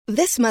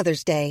This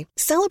Mother's Day,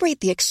 celebrate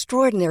the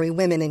extraordinary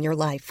women in your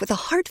life with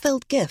a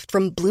heartfelt gift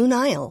from Blue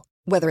Nile.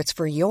 Whether it's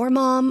for your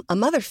mom, a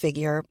mother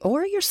figure,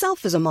 or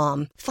yourself as a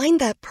mom, find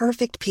that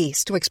perfect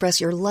piece to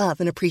express your love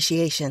and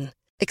appreciation.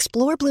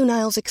 Explore Blue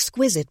Nile's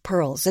exquisite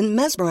pearls and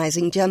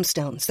mesmerizing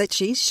gemstones that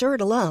she's sure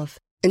to love.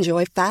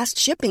 Enjoy fast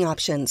shipping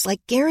options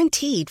like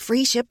guaranteed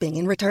free shipping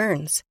and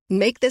returns.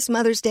 Make this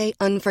Mother's Day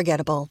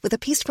unforgettable with a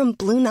piece from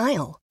Blue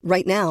Nile.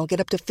 Right now, get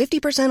up to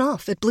 50%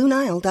 off at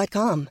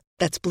BlueNile.com.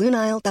 That's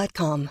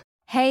BlueNile.com.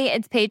 Hey,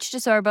 it's Paige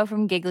DeSorbo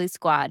from Giggly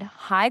Squad.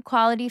 High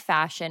quality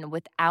fashion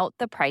without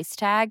the price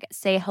tag.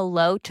 Say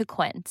hello to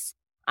Quince.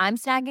 I'm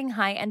snagging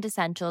high-end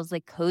essentials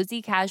like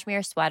cozy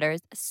cashmere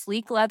sweaters,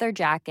 sleek leather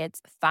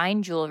jackets,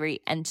 fine jewelry,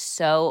 and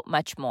so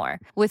much more.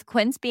 With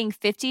Quince being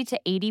 50 to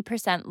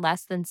 80%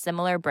 less than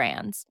similar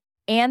brands.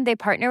 And they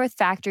partner with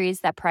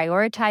factories that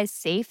prioritize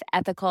safe,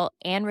 ethical,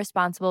 and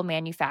responsible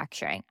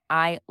manufacturing.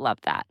 I love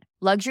that.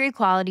 Luxury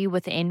quality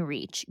within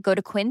reach. Go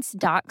to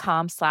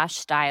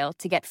quince.com/style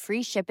to get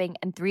free shipping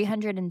and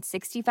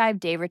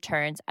 365-day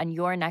returns on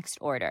your next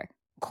order.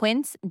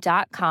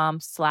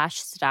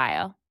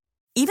 Quince.com/style.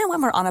 Even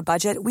when we're on a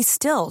budget, we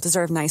still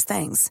deserve nice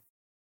things.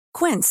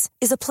 Quince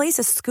is a place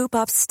to scoop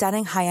up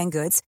stunning high-end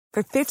goods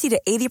for 50 to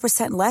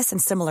 80% less than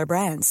similar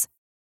brands.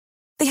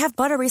 They have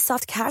buttery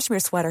soft cashmere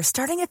sweaters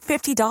starting at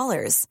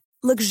 $50,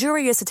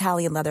 luxurious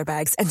Italian leather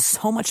bags, and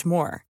so much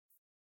more.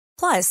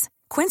 Plus,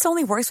 Quince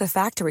only works with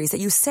factories that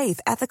use safe,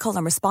 ethical,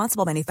 and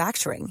responsible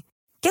manufacturing.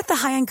 Get the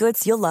high-end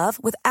goods you'll love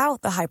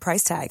without the high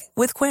price tag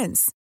with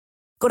Quince.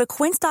 Go to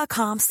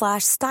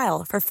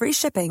quince.com/style for free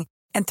shipping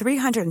and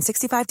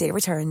 365-day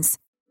returns.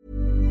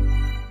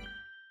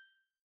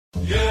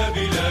 يا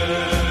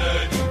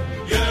بلاد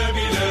يا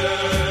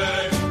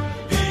بلاد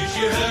في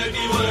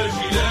جهادي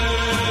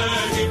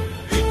وجلادي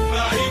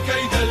ادفعي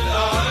كيد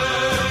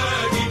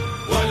الأعادي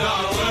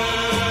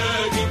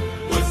والأعوادي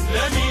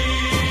واسلمي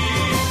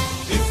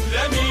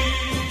اسلمي.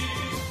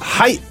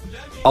 Hei,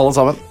 alle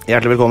sammen.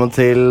 Hjertelig velkommen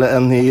til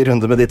en ny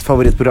runde med ditt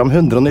favorittprogram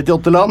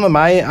 198 land med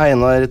meg,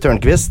 Einar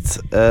Tørnquist,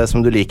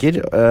 som du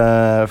liker,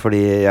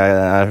 fordi jeg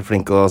er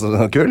flink og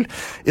kul.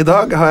 I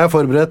dag har jeg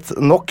forberedt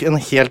nok en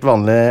helt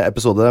vanlig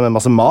episode med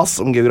masse mas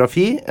om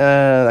geografi. Det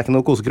er ikke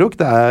noe kosekrok,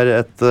 det er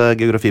et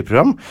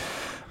geografiprogram.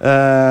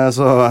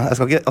 Så jeg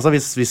skal ikke, altså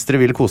hvis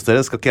dere vil kose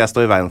dere, skal ikke jeg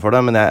stå i veien for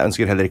det, men jeg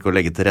ønsker heller ikke å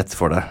legge til rette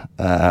for det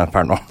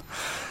per nå.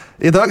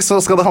 I dag så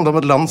skal det handle om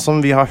et land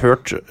som vi har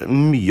hørt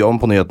mye om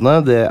på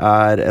nyhetene. Det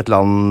er et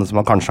land som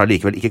man kanskje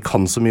likevel ikke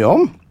kan så mye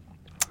om.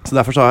 Så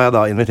derfor så har jeg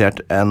da invitert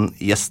en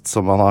gjest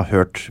som man har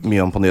hørt mye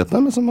om på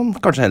nyhetene, men som man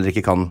kanskje heller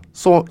ikke kan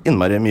så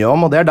innmari mye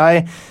om, og det er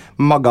deg,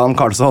 Maggan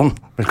Karlsson.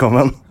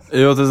 Velkommen.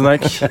 Jo, tusen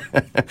takk.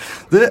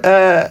 Du,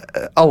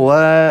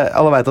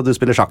 alle vet at du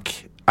spiller sjakk.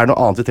 Er det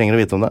noe annet vi trenger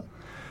å vite om det?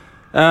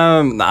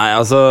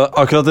 Nei, altså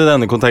akkurat i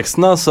denne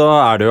konteksten da, så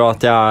er det jo at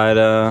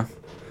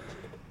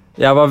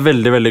jeg var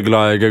veldig, veldig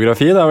glad i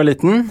geografi da jeg var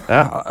liten.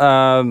 Ja.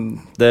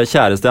 Det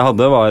kjæreste jeg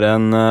hadde var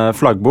en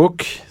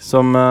flaggbok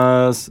som,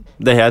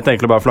 det het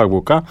egentlig bare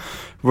Flaggboka,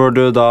 hvor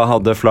du da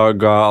hadde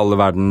flagg av alle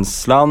verdens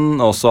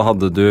land, og så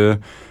hadde du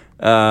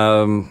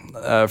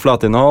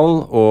flatinnhold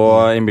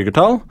og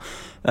innbyggertall.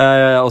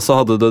 Og så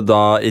hadde du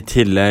da i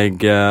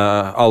tillegg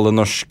alle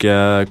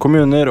norske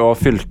kommuner og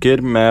fylker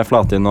med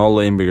flatinnhold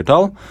og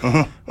innbyggertall.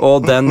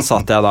 Og den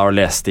satt jeg da og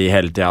leste i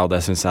hele tiden, og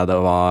det synes jeg det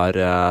var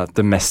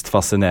det mest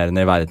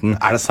fascinerende i verden.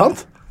 Er det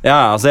sant?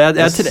 Ja, altså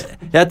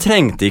jeg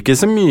trengte ikke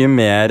så mye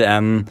mer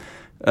enn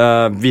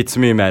vite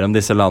så mye mer om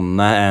disse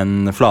landene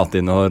enn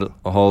flatinnhold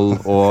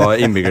og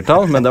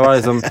innbyggertall, men det var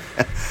liksom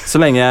så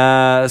lenge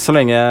jeg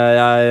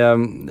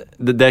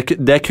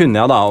det kunne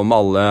jeg da om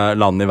alle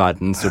land i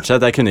verden stort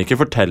sett. Jeg kunne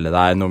ikke fortelle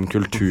deg noe om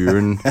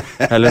kulturen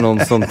eller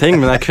noen sånne ting,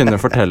 men jeg kunne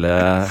fortelle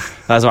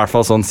det er i hvert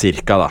fall sånn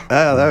cirka da.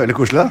 Ja, det er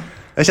veldig koselig da.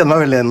 Jeg kjenner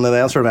meg veldig inn i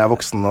det, selv om jeg er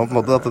voksen nå, på en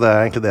måte, at det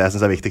er egentlig det jeg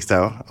synes er viktigst jeg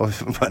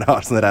også, å bare ha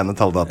sånne rene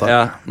talldata.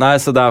 Ja, nei,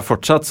 så det er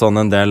fortsatt sånn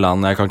en del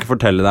land. Jeg kan ikke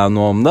fortelle deg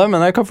noe om det, men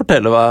jeg kan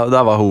fortelle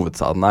hva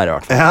hovedstaden er i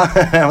hvert fall. Ja,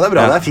 men det er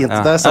bra, det er fint.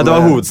 Ja. Det, er sånn, det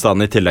var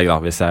hovedstaden i tillegg da,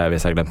 hvis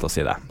jeg glemte å si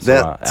det. Så,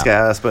 det skal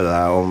jeg spørre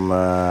deg om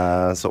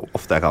så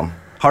ofte jeg kan.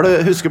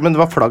 Men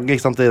det var flagg,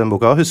 ikke sant, i den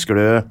boka.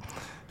 Husker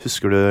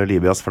du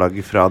Libyas flagg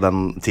fra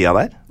den tida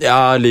der?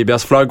 Ja,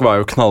 Libyas flagg var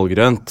jo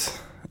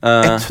knallgrønt.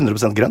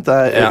 100% grønt. Det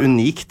er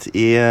unikt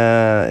i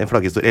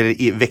flagghistorie, eller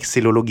i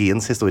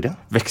veksilologiens historie.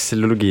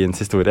 Veksilologiens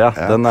historie, ja.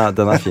 Den er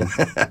fin.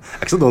 Er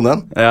ikke så dum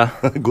den. Ja.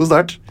 God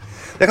start.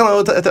 Jeg kan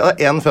jo ta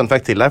en fun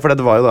fact til deg, for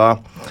det var jo da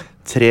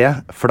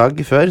 3 flagg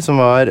før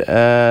som var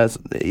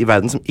i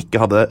verden som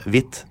ikke hadde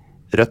hvitt,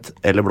 rødt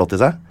eller blått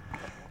i seg.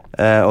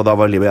 Og da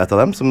var Libya et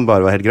av dem, som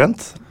bare var helt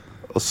grønt.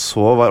 Og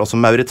så var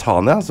også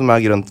Mauritania, som var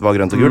grønt og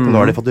gult, men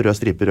nå har de fått røde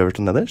striper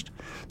øverst og nederst.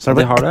 Så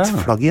er det bare ett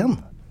flagg igjen.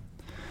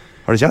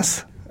 Har du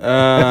kjens?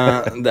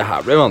 Det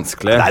her blir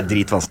vanskelig. Det er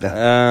dritvanskelig.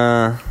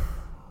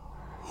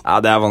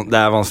 Ja, det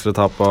er vanskelig å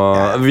ta på.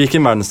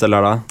 Hvilken verdensdel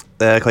er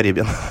det?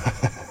 Karibien.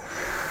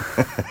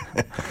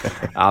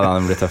 Ja,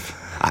 den blir tøff.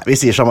 Nei, vi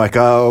sier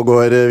Jamaica og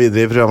går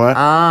videre i programmet.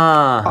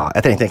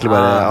 Jeg trengte egentlig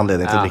bare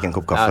anledning til å drikke en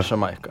kopp kaffe.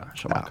 Jamaica.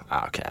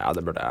 Ok,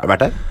 det burde jeg. Har du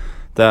vært der?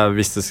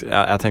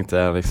 Jeg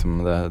tenkte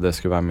liksom det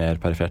skulle være mer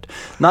perifert.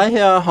 Nei,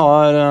 jeg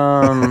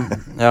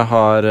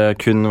har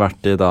kun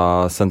vært i da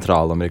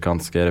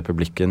sentralamerikanske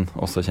republikken,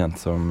 også kjent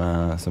som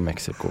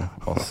Mexico.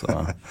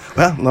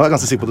 Ja, nå var jeg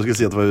ganske sikker på at du skulle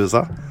si at det var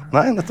USA.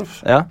 Nei, nettopp.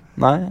 Ja,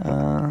 nei.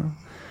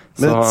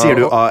 Men sier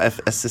du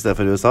AFS i stedet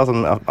for USA,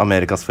 som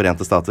Amerikas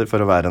Forente Stater,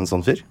 for å være en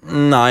sånn fyr?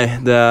 Nei,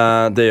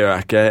 det gjør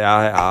jeg ikke.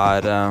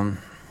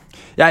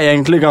 Jeg er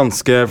egentlig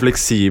ganske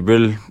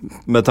fleksibel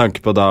med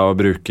tanke på da å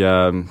bruke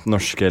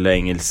norske eller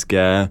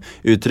engelske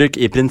uttrykk.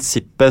 I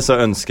prinsippet så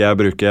ønsker jeg å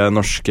bruke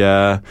norske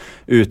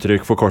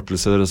uttrykk,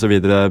 forkortelser og så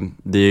videre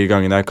de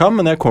gangene jeg kan,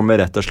 men jeg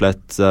kommer rett og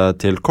slett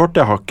til kort.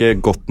 Jeg har ikke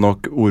godt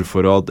nok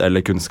ordforråd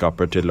eller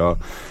kunnskaper til å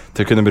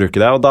kunne bruke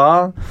det, og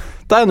da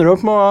ender du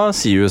opp med å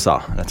si USA,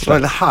 rett og slett.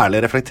 Veldig herlig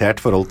reflektert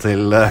forhold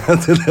til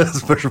det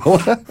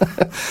spørsmålet.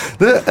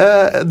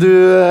 Du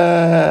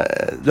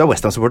er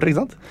West Ham-supporter,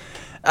 ikke sant?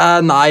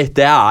 Nei,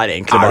 det er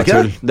egentlig bare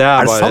tull. Det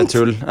er bare sant?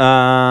 Tull.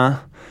 Er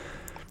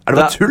det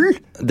bare tull?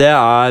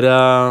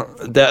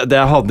 Det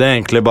hadde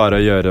egentlig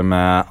bare å gjøre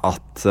med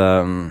at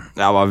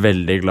jeg var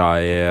veldig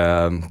glad i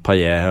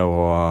Payet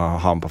og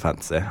han på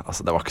fantasy.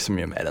 Altså, det var ikke så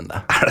mye mer enn det.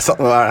 Er det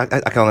sant? Er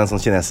ikke han en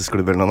sånn kinesisk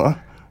klubb eller noe?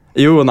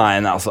 Jo, nei,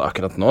 altså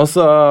akkurat nå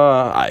så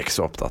er jeg ikke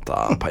så opptatt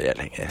av Payet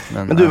lenger.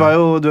 Men du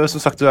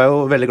som sagt, du er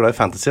jo veldig glad i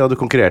fantasy, og du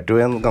konkurrerte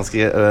jo i en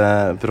ganske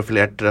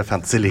profilert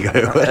fantasy-liga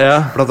i år. Ja.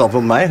 Blant annet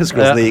mot meg. Husker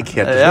du hvordan det gikk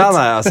helt til slutt? Ja,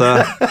 nei, altså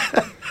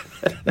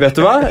vet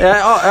du hva? Jeg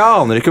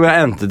aner ikke hvor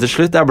jeg endte til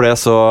slutt. Jeg ble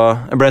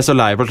så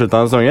lei på slutten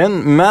av sesongen,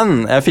 men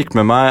jeg fikk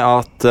med meg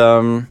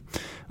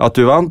at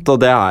du vant, og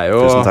det er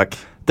jo Tusen takk.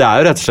 Det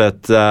er jo rett og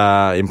slett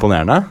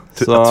imponerende.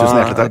 Tusen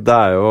hjertelig takk. Det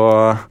er jo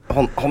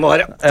Hånda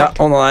der, ja.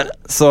 Hånda der.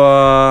 Så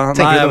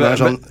tenker du noen ganger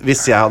sånn,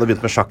 hvis jeg hadde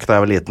begynt med sjakk da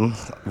jeg var liten,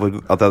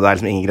 at det er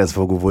liksom ingen grense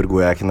for hvor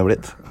god jeg kunne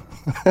blitt?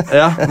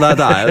 Ja, nei,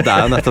 det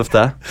er jo nettopp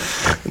det.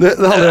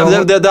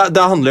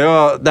 Det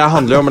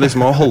handler jo om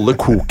liksom å holde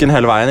koken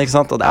hele veien, ikke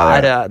sant? Og det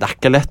er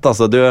ikke lett,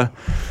 altså.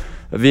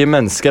 Vi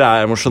mennesker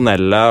er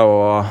emosjonelle,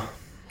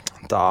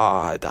 og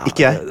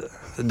ikke jeg.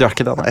 Du er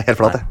ikke det, nei. Helt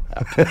flat, jeg.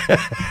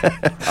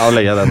 Ja,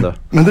 legger jeg den, du.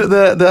 Men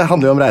det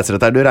handler jo om reiser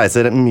dette her. Du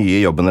reiser mye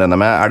i jobben, regner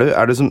jeg med.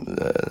 Er du som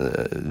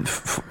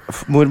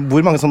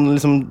hvor mange sånne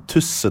liksom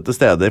tussete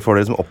steder får du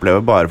liksom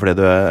oppleve bare fordi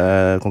du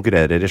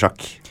konkurrerer i sjakk?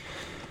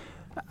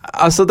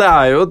 Altså, det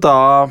er jo da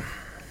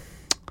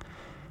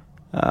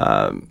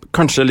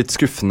kanskje litt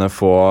skuffende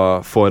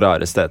få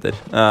rare steder.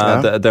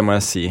 Det må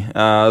jeg si.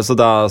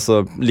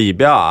 Så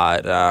Libya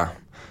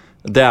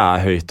det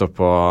er høyt opp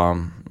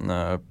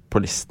på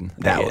listen.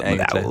 Det er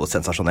jo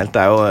sensasjonelt. Det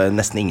er jo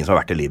nesten ingen som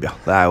har vært i Libya.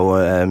 Det er jo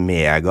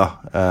mega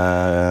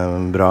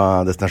bra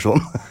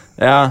destinasjon.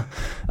 Ja,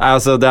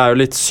 altså det er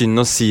jo litt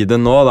synd å si det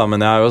nå da,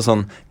 men jeg er jo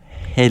sånn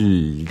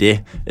heldig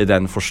i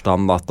den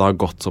forstand at det har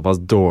gått såpass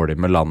dårlig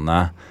med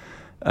landet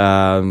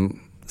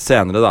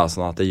senere da,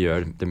 sånn at det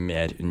gjør det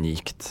mer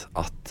unikt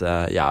at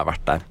jeg har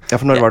vært der.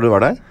 Ja, for når var det du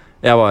var der?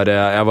 Jeg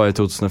var i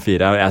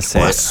 2004, og jeg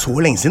ser... så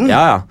lenge siden?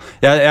 Ja.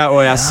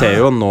 Og jeg ser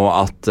jo nå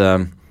at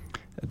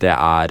det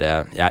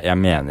er jeg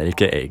mener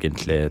ikke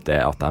egentlig det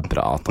at det er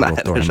bra at det har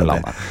gått dårlig med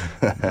landet.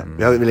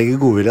 Vi legger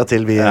godvilja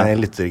til vi i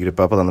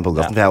lyttergruppa på denne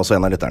podcasten, for jeg er også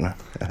en av lytterne.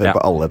 Jeg hører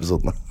på alle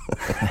episodene.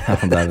 Ja,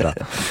 det er bra.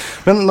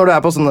 Men når du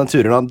er på sånne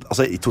turer,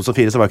 altså i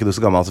 2004 så var ikke du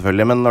så gammel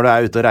selvfølgelig, men når du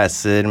er ute og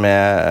reiser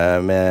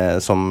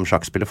som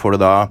sjakkspiller, får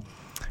du da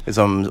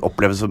liksom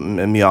oppleve så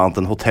mye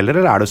annet enn hoteller,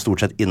 eller er du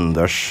stort sett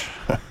innendørs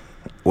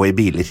og i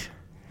biler?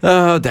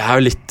 Det er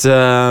jo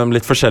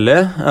litt forskjellig.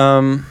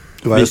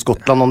 Du var i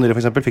Skottland nå nylig,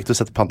 for eksempel. Fikk du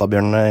sett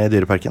pandabjørn i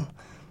dyreparken?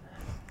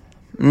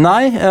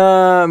 Nei,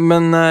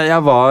 men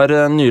jeg var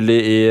nylig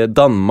i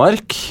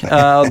Danmark.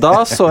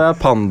 Da så jeg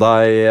panda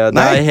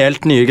det er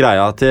helt nye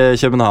greia til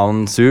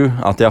København Zoo,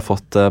 at de har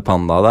fått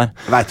panda der.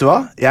 Vet du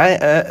hva? Jeg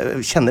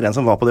kjenner en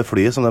som var på det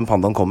flyet som den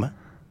pandaen kom med.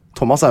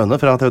 Thomas Aune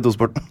fra TV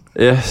 2-sporten.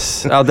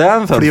 Yes. Ja, det er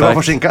en fun fact. Flyet var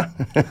forsinket.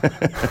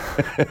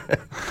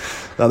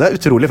 Ja, det er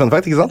utrolig fun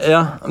fact, ikke sant?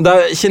 Ja,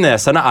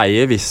 kineserne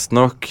eier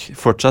visstnok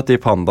fortsatt de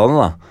pandaene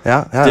da.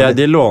 Ja.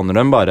 De låner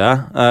dem bare.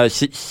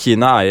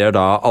 Kina eier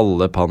da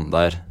alle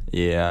pandaer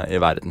i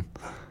verden.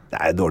 Det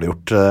er dårlig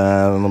gjort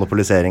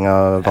monopolisering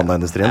av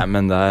pandaindustrien. Ja,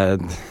 men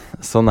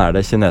sånn er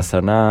det.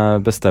 Kineserne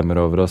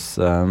bestemmer over oss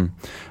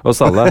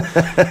alle.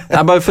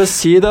 Bare for å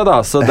si det da,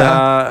 så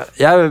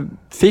jeg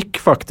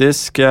fikk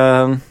faktisk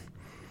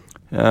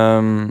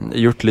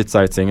gjort litt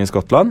sightseeing i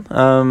Skottland.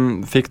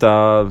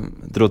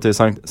 Dro til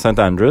St.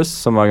 Andrews,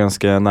 som var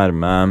ganske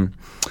nærme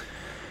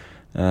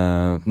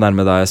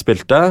der jeg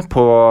spilte,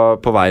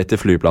 på vei til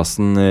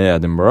flyplassen i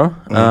Edinburgh.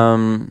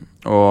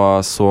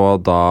 Og så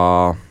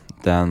da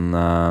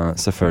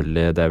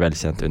selvfølgelig det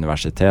velkjente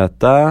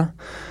universitetet,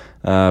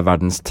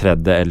 verdens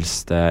tredje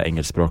eldste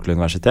engelskspråklige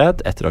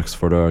universitet, etter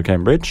Oxford og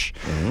Cambridge.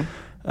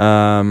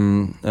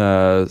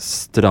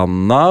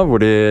 Stranda,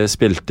 hvor de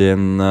spilte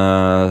inn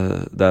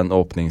den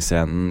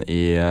åpningsscenen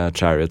i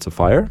Chariots of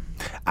Fire.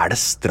 Er det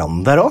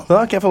strand der også? Det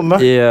har ikke jeg fått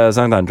med. I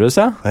St. Andrews,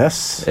 ja.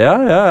 Yes. Ja.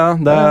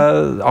 Det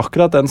er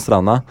akkurat den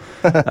stranda.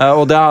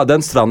 Og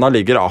den stranda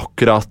ligger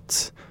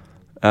akkurat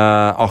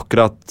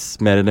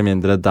mer eller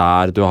mindre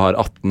der du har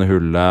 18.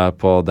 hullet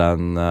på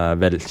den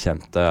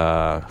velkjente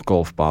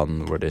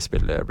golfbanen hvor de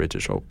spiller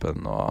British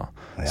Open, og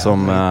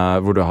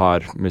hvor du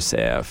har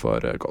museet for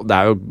golf. Det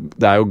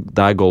er jo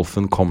der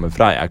golfen kommer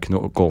fra. Jeg er ikke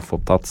noe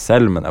golfopptatt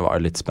selv, men det var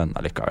litt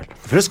spennende likevel.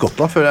 For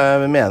Skottland føler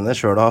jeg mener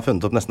selv å ha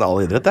funnet opp nesten all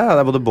idrett. Det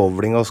er både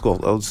bowling og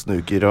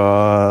snooker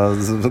og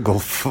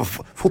golf,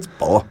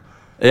 fotball.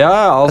 Ja,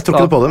 jeg tror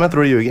ikke det på det, men jeg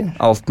tror det ljuger.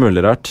 Alt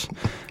mulig rart.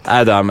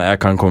 Jeg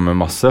kan komme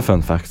med masse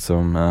fun facts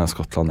om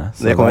Skottland.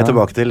 Det kommer vi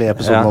tilbake til i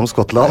episoden om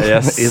Skottland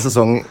i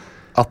sesong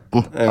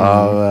 18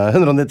 av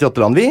 198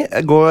 land.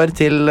 Vi går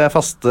til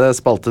faste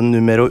spalte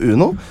numero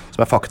uno,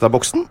 som er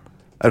faktaboksen.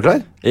 Er du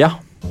klar? Ja.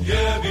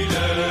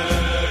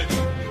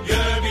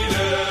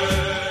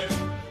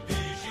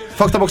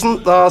 Faktaboksen,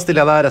 da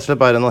stiller jeg deg rett og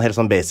slett bare noen helt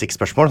sånn basic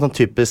spørsmål, sånn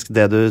typisk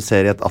det du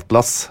ser i et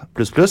atlas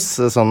pluss,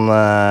 sånn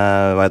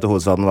hva heter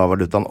hovedstaden, hva var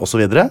valutaen, og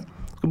så videre.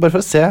 Bare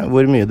for å se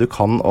hvor mye du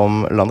kan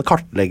om landet,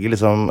 kartlegge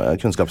liksom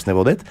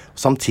kunnskapsnivået ditt, og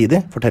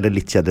samtidig fortelle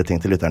litt kjedelige ting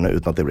til lytterne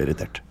uten at de blir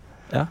irritert.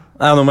 Ja.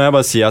 Nå må jeg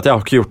bare si at jeg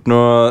har ikke gjort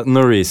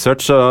noe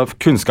research, så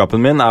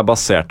kunnskapen min er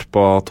basert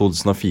på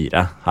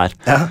 2004 her.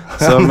 Ja.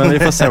 Men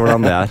vi får se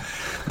hvordan det er.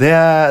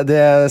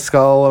 Det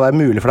skal være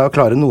mulig for deg å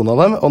klare noen av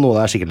dem, og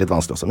noen er sikkert litt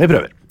vanskelig også. Vi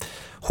prøver.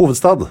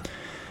 Hovedstad?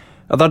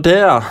 Ja, det er det,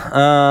 ja.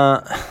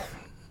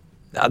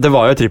 Det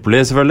var jo Tripoli,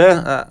 selvfølgelig.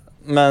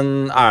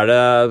 Men er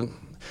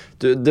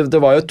det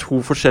var jo 2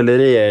 forskjellige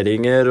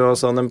regjeringer og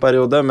sånn en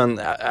periode, men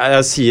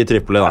jeg sier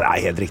Tripoli, da. Det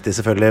er helt riktig,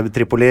 selvfølgelig.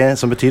 Tripoli,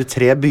 som betyr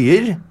 3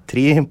 byer.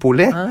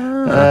 Tripoli.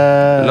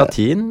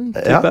 Latin,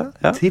 tipper jeg.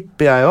 Ja,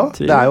 tipper jeg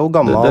også. Det er jo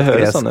gammelt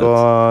gresk sånn og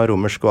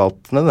romersk og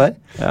alt nede der.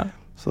 Ja.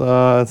 Så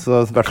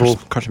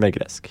kanskje mer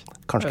gresk.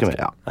 Kanskje ikke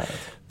mer, ja.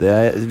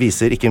 Det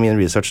viser ikke min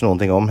research noen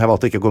ting om. Jeg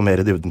valgte ikke å gå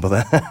mer i dybden på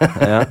det.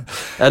 Ja.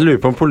 Jeg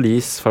lurer på om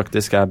Polis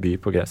faktisk er by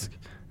på gresk.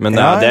 Men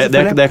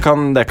det kan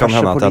hende at ja,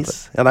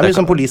 det er mye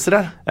sånn poliser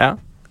her. Ja.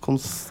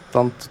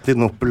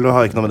 Konstantinopel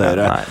har ikke noe med det å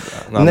gjøre.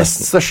 Nei,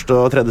 nest største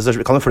og tredje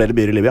største. Kan du flere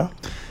byer i Libya?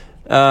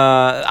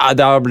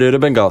 Da blir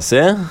det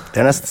Benghazi.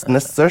 Det er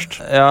nest størst.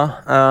 Ja.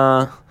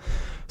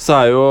 Så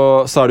er det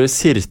jo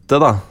Sirte,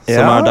 da,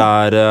 som er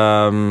der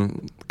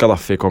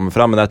Gaddafi kommer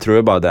fra, men jeg tror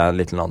jo bare det er en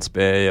liten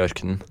landsby i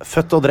ørkenen.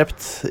 Født og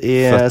drept i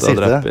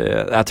Sirte.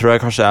 Jeg tror jeg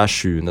kanskje er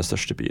 7.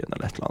 største byen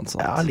eller et eller annet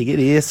sånt. Ja, ligger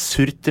i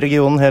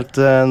Surt-regionen helt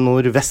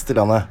nordvest i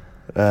landet.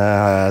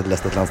 Har jeg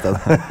lest et eller annet sted.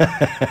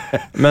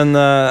 Men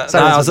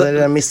så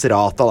er det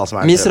Misrata da, som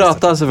er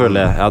Misrata,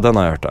 selvfølgelig. Ja, den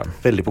har jeg hørt om.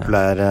 Veldig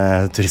populær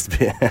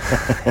turistby.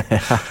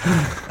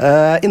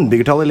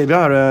 Innbyggertallet i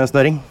Libya, har du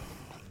snøring?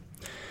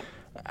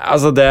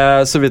 Altså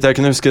så vidt jeg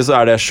kan huske, så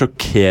er det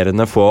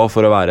sjokkerende få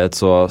for å være et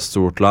så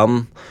stort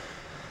land.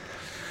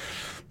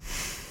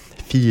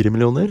 4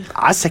 millioner?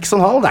 Nei, 6,5.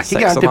 Det er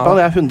ikke gærent tippa.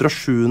 Det er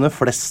 107.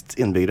 flest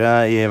innbyggere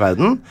i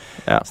verden.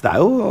 Ja. Så det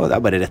er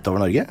bare rett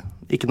over Norge.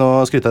 Ikke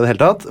noe skryt av det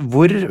hele tatt.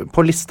 Hvor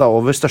på lista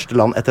over største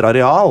land etter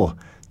areal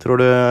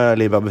tror du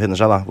Libya befinner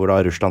seg da? Hvor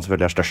da Russland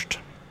selvfølgelig er størst?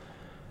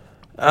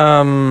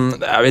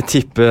 Jeg vil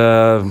tippe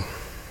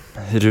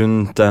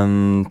rundt en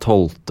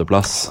 12.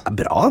 plass.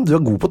 Bra, du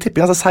er god på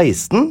tipping. Altså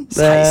 16.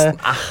 16?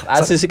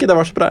 Jeg synes ikke det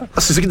var så bra.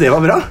 Jeg synes ikke det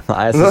var bra?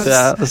 Nei, jeg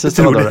synes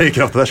det var dårlig. Tror du høy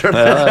kraft til deg selv?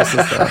 Ja, jeg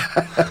synes det.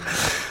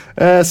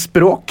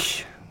 Språk.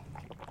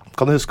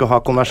 Kan du huske å ha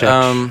konversert?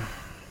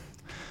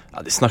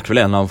 De snakker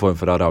vel en eller annen form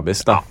for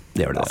arabisk, da. Ja,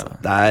 det gjør det altså.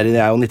 Det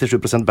er jo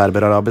 97%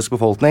 berber-arabisk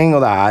befolkning,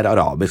 og det er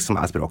arabisk som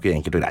er språket,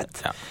 enkelt og greit.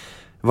 Ja.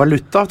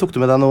 Valuta, tok du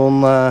med deg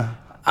noen...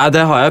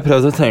 det har jeg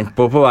prøvd å tenke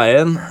på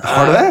veien.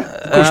 Har du det?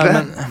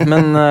 Koselig.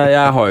 Men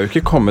jeg har jo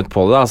ikke kommet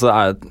på det. Altså,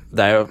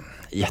 det er jo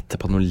gjette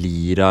på noe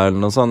lira eller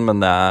noe sånt,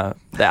 men det er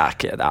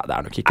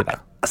nok ikke det.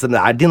 Altså, det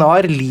er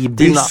dinar,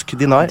 libysk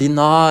dinar.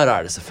 Dinar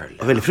er det selvfølgelig.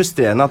 Veldig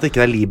frustrerende at det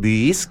ikke er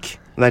libyisk.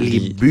 Det er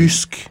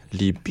libysk.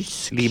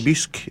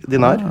 Libysk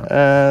dinar.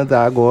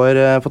 Det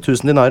går på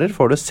 1000 dinarer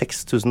får du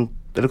 6.000,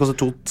 eller det koster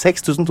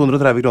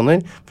 6.230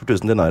 kroner for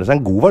 1000 dinarer. Så det er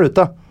en god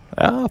valuta.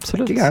 Ja,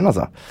 absolutt. Ikke gæren,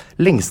 altså.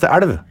 Lengste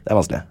elv, det er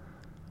vanskelig.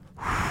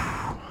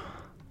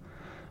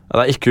 Ja,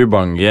 det er ikke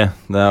Ubangi.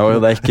 Det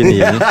er ikke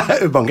Nilen.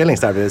 Ubangi er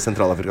lengst elv i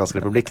Sentralafrikansk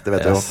republikk, det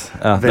vet du jo.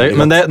 Ja,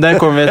 men det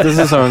kommer vi til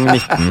sesong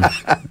 19.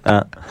 Ja.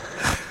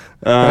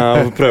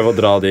 Prøve å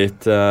dra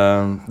dit.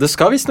 Det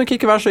skal visstnok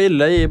ikke være så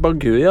ille i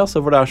Bangui,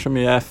 altså, for det er så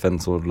mye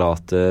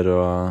FN-soldater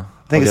og...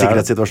 Tenk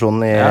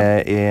sikkerhetssituasjonen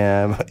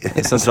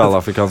i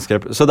Sentralafrikansk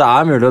republikk. Så det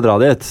er mulig å dra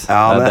dit.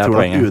 Ja, men jeg tror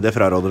nok UD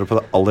fraråder det på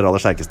det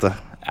aller sterkeste.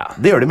 Ja.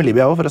 Det gjør de med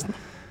Libya også, forresten.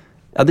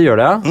 Ja, det gjør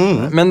det, ja.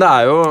 Men det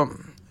er jo...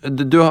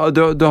 Du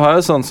har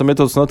jo sånn som i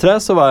 2003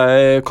 så var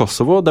jeg i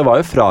Kosovo. Det var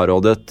jo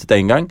frarådet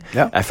den gang.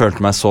 Ja. Jeg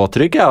følte meg så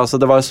trygg, altså,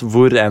 det var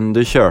hvor enn du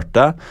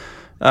kjørte,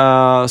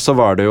 så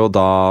var det jo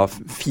da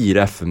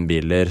 4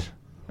 FN-biler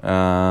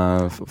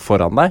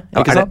foran deg,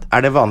 ikke sant?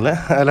 Er det vanlig,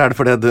 eller er det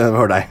fordi det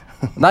var deg?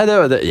 Nei,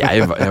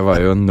 jeg var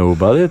jo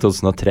nobody i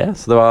 2003,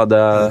 så det var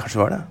det. Kanskje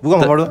det var det. Hvor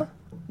gammel var du da?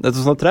 I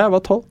 2003, jeg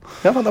var 12.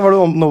 Ja, da var du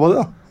nobody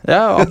da.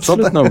 Ja,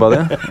 absolutt nobody.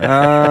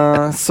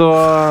 Så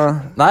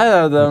nei,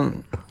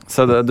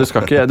 du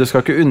skal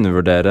ikke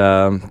undervurdere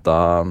da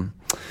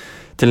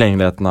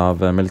tilgjengeligheten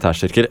av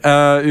militærstyrker.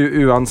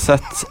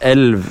 Uansett,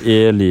 elv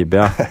i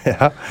Libya.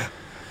 Ja.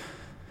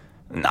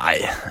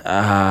 Nei,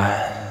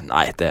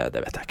 det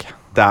vet jeg ikke.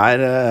 Det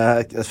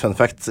er fun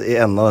fact i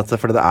enden av dette,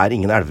 for det er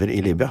ingen elver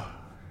i Libya.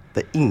 Det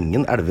er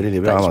ingen elver i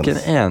Libya. Det er ikke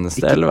en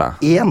eneste elv.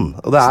 Ikke én.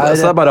 Og det så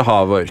det er bare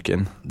hav og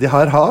ørken. De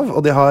har hav,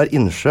 og de har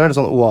innsjø, eller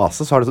sånn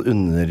oase, så har de sånn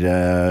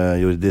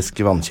underjordisk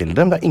vannkilde,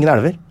 men det er ingen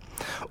elver.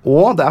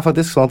 Og det er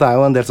faktisk sånn at det er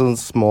jo en del sånne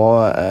små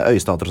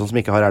øystater som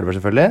ikke har elver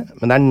selvfølgelig,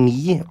 men det er 9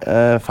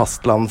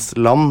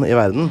 fastlandsland i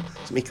verden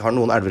som ikke har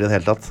noen elver i det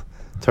hele tatt.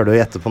 Tør du å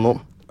gjette på noen?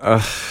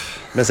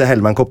 Mens jeg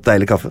heller meg en kopp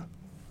deilig kaffe.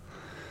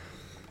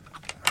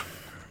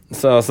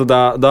 Så altså,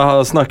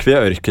 da snakker vi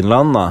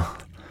ørkenland, da.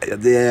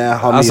 Det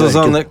har mye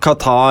sånn,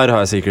 Qatar har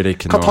jeg sikkert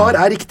ikke noe. Qatar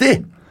er riktig!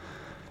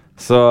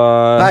 Så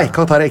Nei,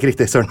 Qatar er ikke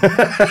riktig, søren.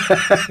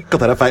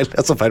 Qatar er feil.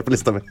 Jeg så feil på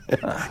lista mi.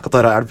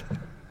 Qatar er elv.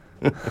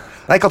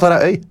 Nei, Qatar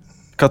er øy.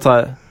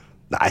 Qatar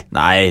Nei,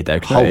 det er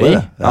jo ikke noe øy.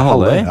 Det er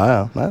halvøy.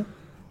 Ja. Nei.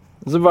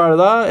 Så hva er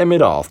det da?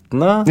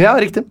 Emiratene? Ja,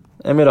 riktig.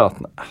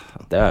 Emiratene.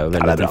 Det er jo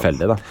veldig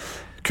tilfeldig, da.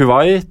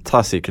 Kuwait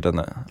har sikkert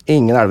denne.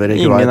 Ingen elver i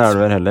Kuwait. Ingen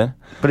elver heller.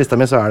 På lista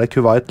mi så er det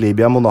Kuwait,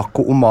 Libya,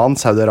 Monaco, Oman,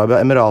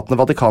 Saudi-Arabia, Emiratene,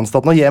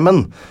 Vatikanstaten og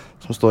Jemen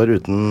som står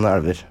uten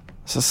elver.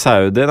 Så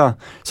Saudi da.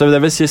 Så det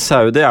vil si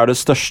Saudi er det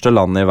største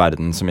landet i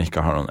verden som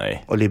ikke har noen øy.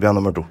 Og Libya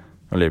nummer 2.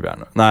 Og Libya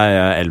Nei,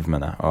 elv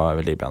mener jeg.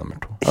 Og Libya nummer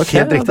 2. Ok,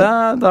 helt riktig.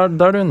 Da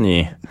er du ny.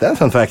 Det er en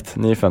fun fact.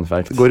 Ny fun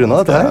fact. Går unna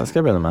dette her. Det skal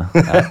jeg begynne med.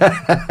 Ja.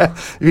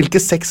 Hvilke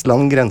 6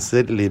 land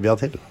grenser Libya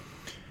til?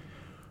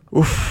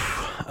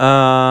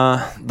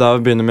 Da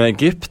begynner vi med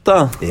Egypt da.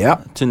 Ja.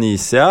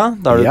 Tunisia,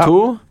 da er det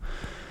 2.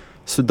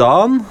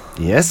 Sudan.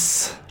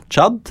 Yes.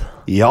 Chad.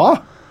 Ja.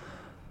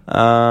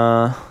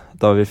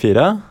 Da har vi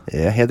 4.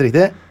 Ja, helt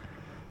riktig.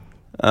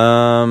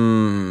 Ja,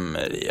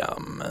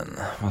 men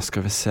hva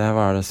skal vi se?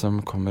 Hva er det som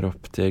kommer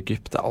opp til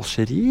Egypt? Det er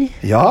Algerie?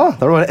 Ja,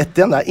 da er det bare 1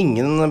 igjen. Det er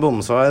ingen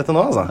bomsvar til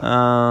nå, altså.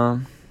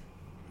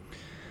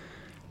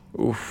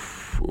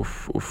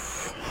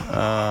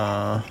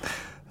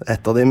 Et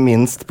av de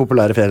minst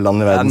populære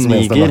ferielandene i verden.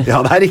 Niger.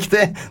 Ja, det er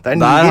riktig. Det er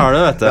Niger. Der har du,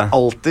 vet du. Jeg er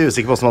alltid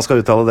usikker på hvordan man skal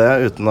uttale det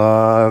uten å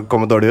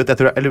komme dårlig ut. Jeg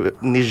tror, eller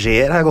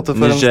Niger har jeg gått ut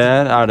for.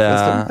 Niger, er det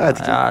Jeg vet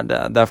ikke.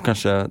 det er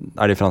kanskje,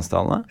 er de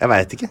fransktalende? Jeg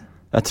vet ikke.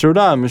 Jeg tror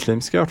det er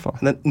muslimsk i hvert fall.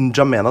 Det er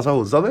N'Djamena som er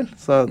hovedstad, vel?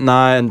 Så...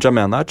 Nei,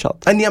 N'Djamena er Chad.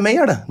 Nei, Niamey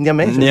er det.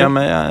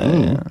 Niamey er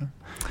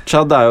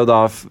Chad er jo da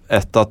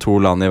ett av 2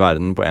 land i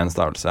verden på 1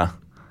 stavelse.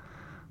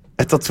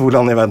 Ett av 2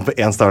 land i verden på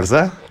 1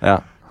 stavelse? Ja.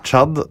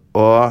 Chad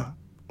og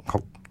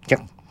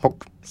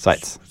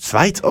Sveits.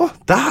 Sveits? Å,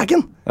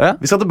 dægen! Ja.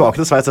 Vi skal tilbake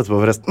til Sveits etterpå,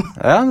 forresten.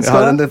 Ja, Vi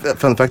har en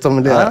fun fact om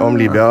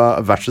Libya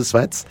versus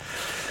Sveits.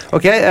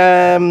 Ok,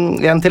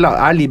 en til.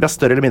 Er Libya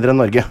større eller mindre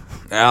enn Norge?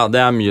 Ja, det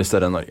er mye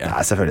større enn Norge.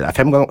 Nei, selvfølgelig. Det er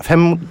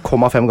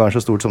 5,5 ganger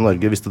så stort som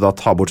Norge hvis du da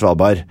tar bort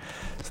Svalbard.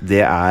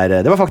 Det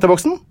var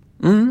faktaboksen.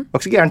 Var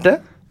ikke så gærent det.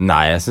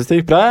 Nei, jeg synes det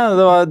gikk bra.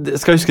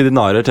 Skal huske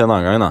dinarer til en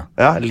annen gang da.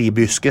 Ja,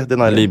 libyske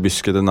dinarer.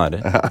 Libyske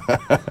dinarer.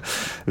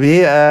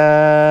 Vi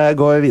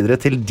går videre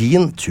til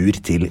din tur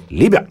til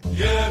Libya.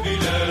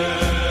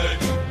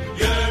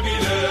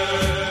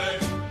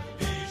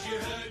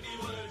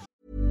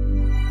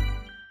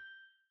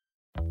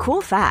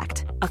 Cool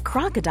fact, a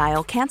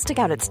crocodile can't stick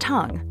out its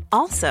tongue.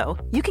 Also,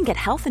 you can get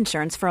health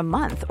insurance for a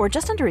month or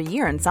just under a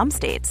year in some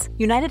states.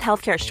 United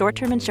Healthcare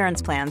short-term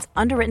insurance plans,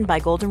 underwritten by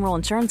Golden Rule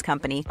Insurance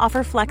Company,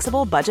 offer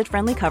flexible,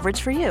 budget-friendly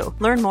coverage for you.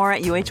 Learn more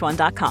at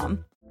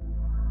uh1.com.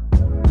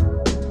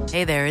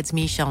 Hey there, it's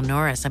Michelle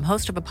Norris. I'm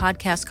host of a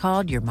podcast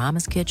called Your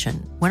Mama's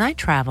Kitchen. When I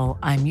travel,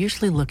 I'm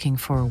usually looking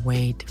for a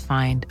way to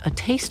find a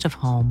taste of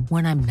home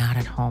when I'm not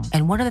at home.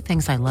 And one of the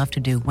things I love to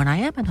do when I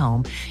am at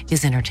home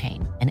is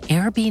entertain. And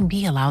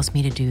Airbnb allows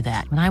me to do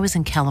that. When I was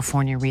in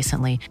California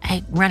recently,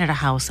 I rented a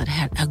house that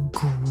had a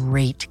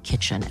great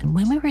kitchen. And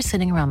when we were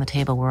sitting around the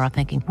table, we were all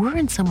thinking, we're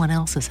in someone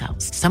else's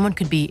house. Someone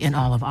could be in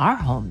all of our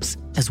homes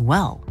as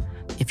well.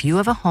 If you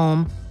have a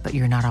home, but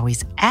you're not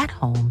always at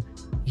home,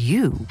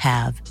 you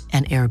have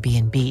an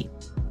Airbnb.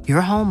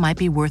 Your home might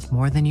be worth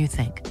more than you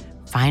think.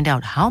 Find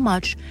out how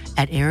much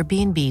at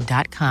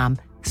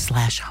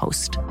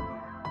airbnb.com/host.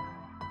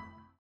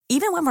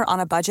 Even when we're on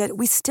a budget,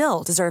 we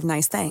still deserve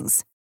nice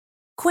things.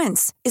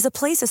 Quince is a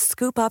place to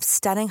scoop up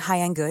stunning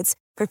high-end goods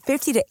for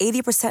 50 to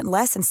 80%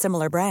 less than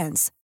similar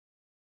brands.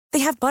 They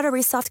have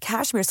buttery soft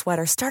cashmere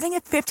sweaters starting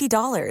at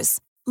 $50,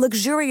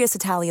 luxurious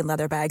Italian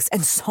leather bags,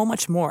 and so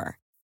much more.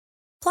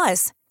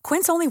 Plus,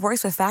 Quince only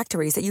works with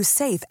factories that use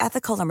safe,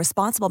 ethical, and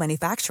responsible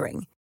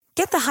manufacturing.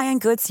 Get the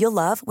high-end goods you'll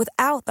love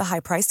without the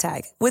high price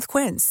tag with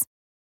Quince.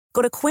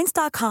 Go to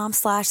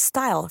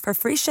quince.com/style for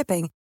free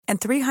shipping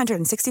and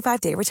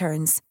 365-day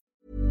returns.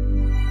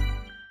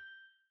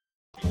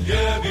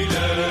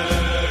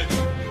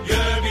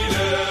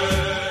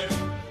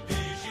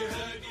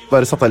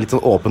 bare satt deg litt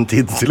sånn åpen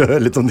tid til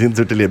litt sånn din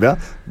tur til Libya.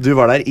 Du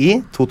var der i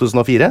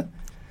 2004.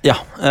 Ja,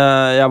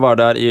 jeg var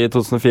der i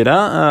 2004.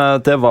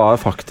 Det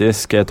var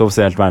faktisk et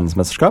offisielt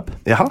verdensmesterskap.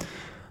 Jaha.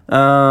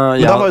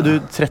 Men da var jo du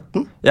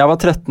 13? Jeg var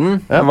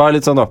 13. Jeg var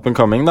litt sånn up and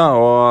coming da.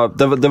 Og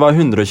det var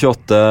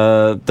 128.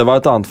 Det var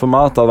et annet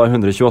format. Det var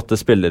 128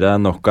 spillere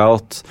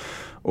knockout.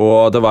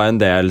 Og det var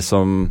en del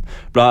som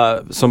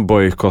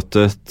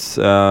boykottet.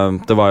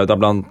 Det var jo da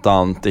blant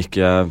annet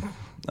ikke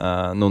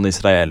noen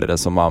israelere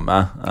som var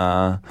med.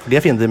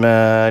 De fiender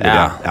med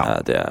Libya? Ja,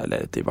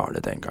 de var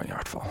det den gang i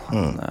hvert fall.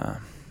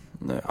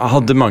 Han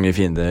hadde mange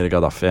fiender,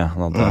 Gaddafi.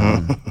 Han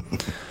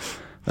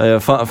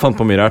hadde fant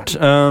på mye rart.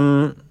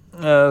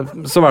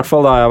 Så i hvert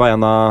fall da jeg var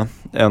en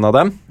av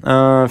dem,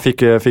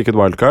 fikk et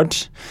wildcard.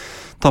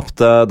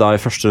 Tappte da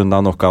i første runde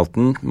av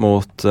knockouten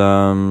mot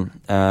en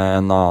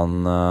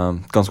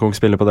annen ganske ung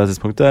spiller på det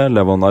tidspunktet,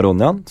 Levon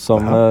Aronian, som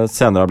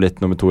senere har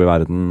blitt nummer 2 i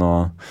verden,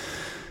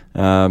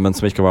 men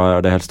som ikke var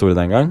det helt store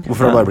den gang.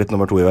 Hvorfor har du bare blitt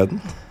nummer 2 i verden?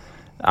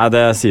 Nei,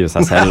 det sier jo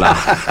seg selv, da.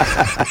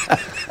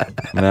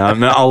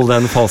 Med all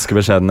den falske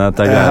beskjedenhet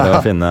jeg greier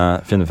å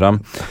finne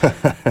fram.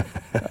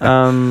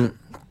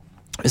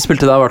 Vi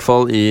spilte da i hvert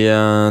fall i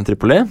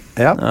Tripoli.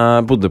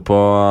 Bodde på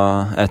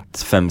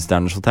et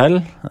 5-stjerners hotell.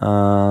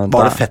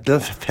 Var det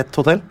fett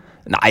hotell?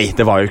 Nei,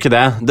 det var jo ikke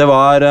det. Det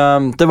var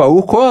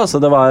ok, altså.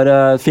 Det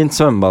var fint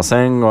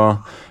svømmebasseng,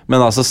 men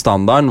altså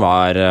standarden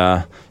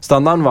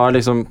var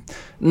liksom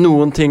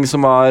noen ting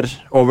som var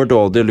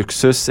overdådig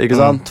luksus, ikke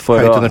sant?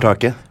 Høyt under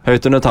taket.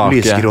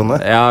 Lysekrone.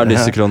 Ja,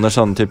 lysekroner,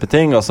 sånne type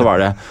ting. Og så var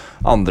det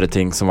andre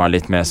ting som var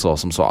litt mer så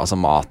som så. Altså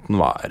maten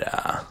var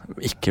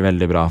ikke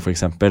veldig bra, for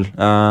eksempel.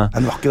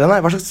 Men var ikke det, nei?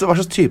 Hva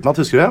slags type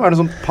mat husker du? Var det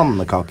sånn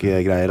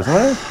pannekakegreier og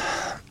sånn, eller?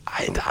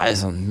 Nei, det er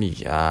sånn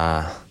mye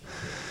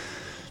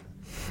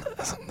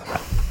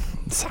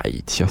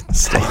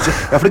seigkjøtt.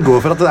 Ja, for det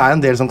går for at det er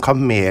en del sånn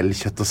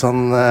kamelkjøtt og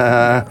sånn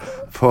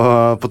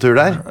på tur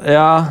der.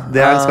 Ja. Det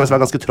skal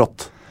være ganske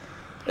trått.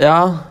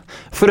 Ja.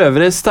 For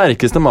øvrig,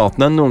 sterkeste maten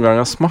jeg noen gang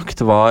har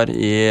smakt var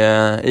i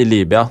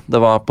Libya.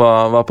 Det var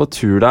på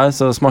tur der,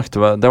 så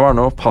det var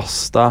noe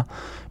pasta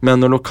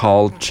med noe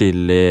lokal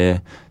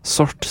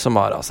chili-sort som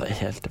var altså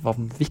helt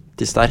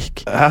vanvittig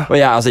sterk. Ja.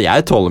 Og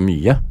jeg tåler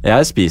mye.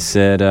 Jeg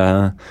spiser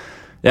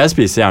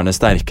gjerne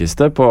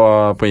sterkeste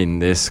på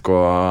indisk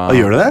og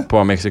på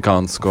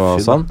meksikansk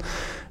og sånn.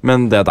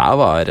 Men det der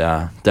var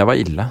ille. Det er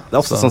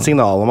ofte sånn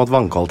signal om at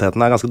vannkvaliteten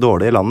er ganske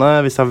dårlig i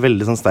landet hvis det er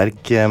veldig sånn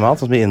sterk mat,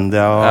 sånn som i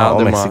India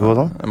og Mexico og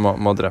sånn.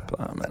 Må drepe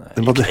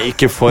det.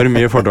 Ikke for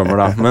mye fordommer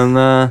da, men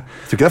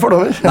tror ikke det er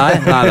fordommer? Nei,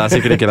 det er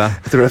sikkert ikke det.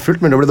 Jeg tror det er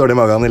fullt mulig å bli dårlig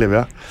i magen i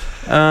Libya.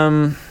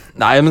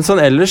 Nei, men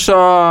sånn ellers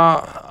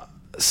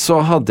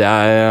så hadde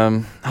jeg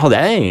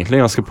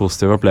egentlig en ganske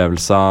positiv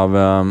opplevelse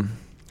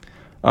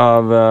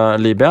av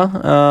Libya.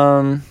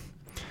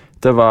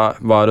 Det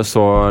var å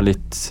så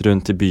litt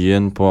rundt i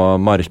byen på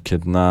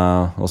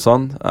markedene og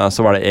sånn.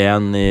 Så var det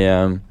en i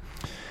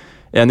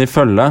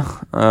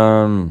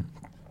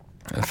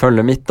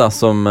følget mitt da,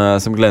 som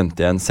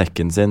glemte igjen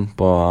sekken sin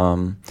på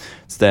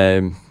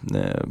sted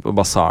på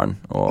basaren.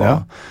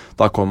 Og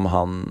da kom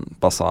han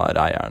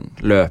basareieren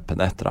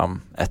løpende etter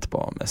ham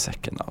etterpå med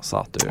sekken da, og sa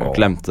at du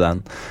glemte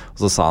den. Og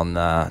så sa han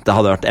det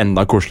hadde vært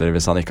enda koseligere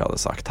hvis han ikke hadde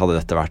sagt. Hadde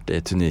dette vært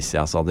i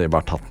Tunisia, så hadde vi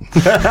bare tatt den.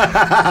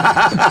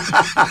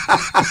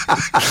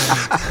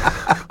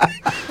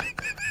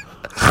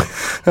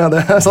 Ja,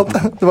 det er sant.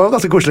 Det var jo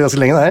ganske koselig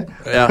ganske lenge der.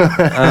 Ja.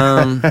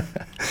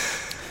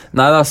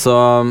 Nei da, så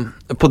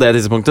på det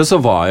tidspunktet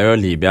så var jo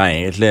Libya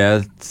egentlig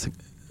et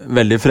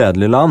veldig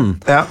fredelig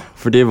land. Ja.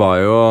 For de var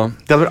jo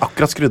De hadde vel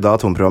akkurat skrudd av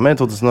atomprogrammet i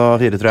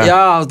 2004, tror jeg.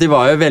 Ja, de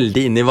var jo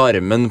veldig inne i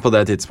varmen på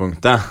det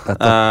tidspunktet.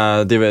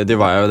 De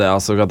var jo det,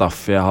 altså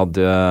Gaddafi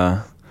hadde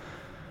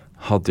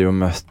jo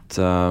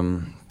møtt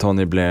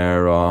Tony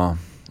Blair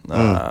og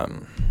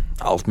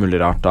alt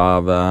mulig rart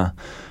av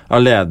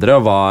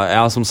ledere,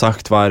 og som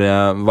sagt var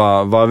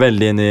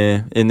veldig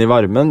inne i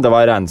varmen. Det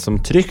var regnet som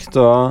trygt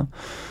å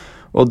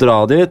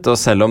dra dit, og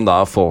selv om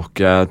da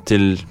folket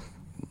til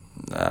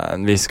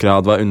en viss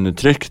grad var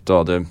undertrykt,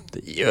 og det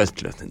gjør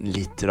et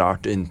litt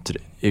rart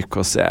inntrykk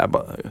å se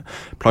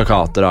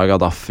plakater av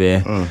Gaddafi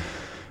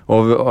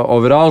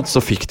overalt, så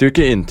fikk du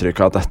ikke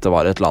inntrykk av at dette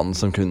var et land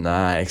som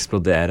kunne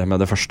eksplodere med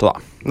det første da.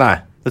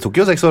 Nei, det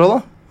tok jo 6 år da.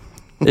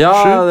 Ja,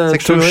 det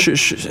tok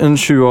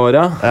 7 år,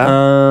 ja.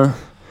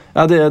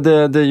 Ja,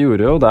 det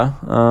gjorde jo det.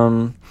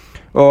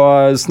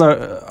 Og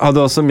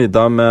hadde også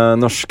middag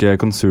med norske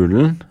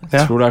konsulen.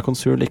 Jeg tror det er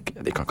konsul, de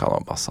kan ikke ha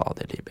en ambassade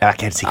i Libya. Jeg er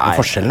ikke helt sikker på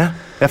forskjellene.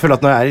 Jeg føler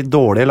at når jeg er i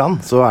dårlige land,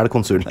 så er det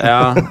konsul.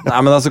 Nei,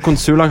 men altså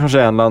konsul er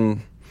kanskje en eller annen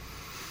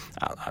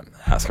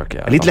jeg skal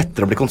ikke litt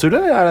lettere å bli konsul,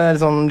 eller er det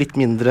liksom litt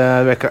mindre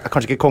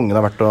kanskje ikke kongen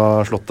har vært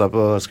og slått deg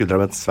på skuldra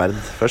med et sverd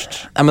først?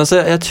 Nei, men altså,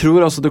 jeg tror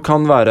også du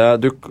kan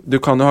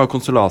jo ha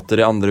konsulater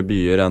i andre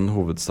byer enn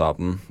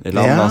hovedstaden i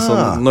landet. Altså,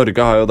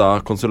 Norge har jo da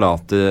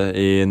konsulater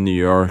i New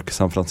York,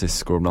 San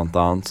Francisco blant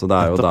annet, så det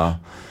er jo da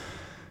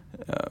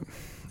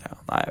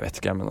Nei, jeg vet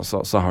ikke, men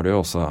så har du jo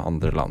også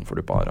andre land hvor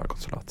du bare har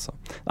konsulat. Så.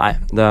 Nei,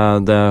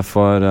 det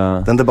får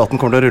Den debatten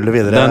kommer til å rulle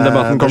videre.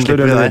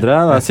 Det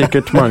er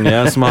sikkert mange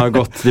som har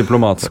gått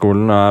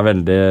diplomatskolen og er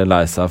veldig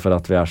lei seg for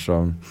at vi er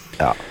så...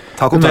 Ja.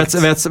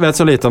 Vet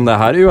så lite om det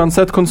her.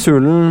 Uansett,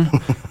 konsulen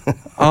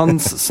han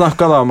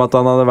snakket da om at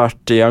han hadde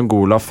vært i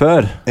Angola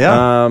før,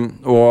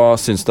 og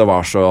syntes det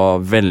var så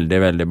veldig,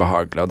 veldig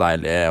behagelig og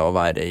deilig å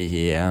være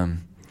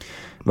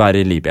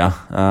i Libya.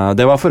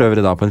 Det var for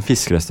øvrig da på en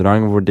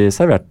fiskerestaurant hvor de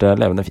serverte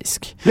levende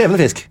fisk.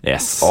 Levende fisk?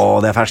 Yes.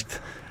 Det er ferskt.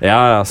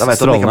 Ja, da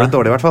vet du at det ikke har blitt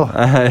dårlig i hvert fall.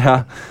 Ja,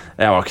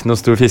 jeg var ikke noe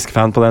stor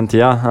fiskefan på den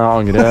tida. Jeg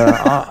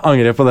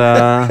angrer på det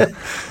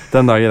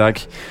den dag i dag.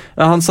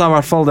 Han sa i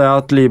hvert fall det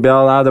at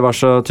Libya, det var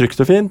så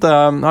trygt og fint.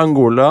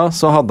 Angola,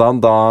 så hadde han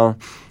da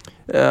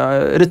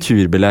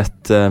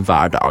returbillett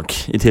hver dag,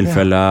 i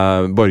tilfelle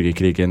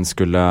borgerkrigen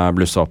skulle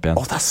blusse opp igjen.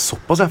 Det er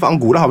såpass, for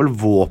Angola har vel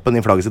våpen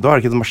i flagget sitt også? Er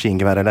det ikke et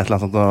maskingevær eller et eller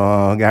annet sånt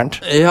noe gærent?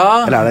 Ja.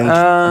 Eller er det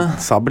en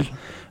sabel?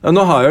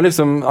 Nå har jo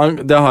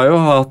det har jo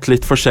hatt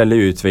litt forskjellig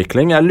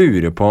utvikling. Jeg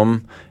lurer på om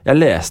jeg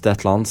leste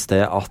et eller annet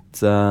sted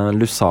at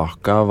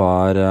Lusaka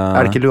var Er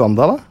det ikke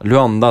Luanda da?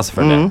 Luanda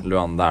selvfølgelig,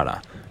 Luanda er det.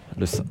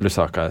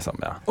 Lusaka er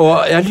samme, ja. Og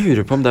jeg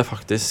lurer på om det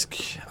faktisk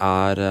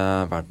er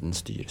verdens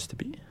dyreste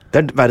by. Det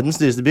er verdens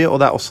dyreste by, og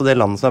det er også det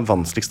landet som er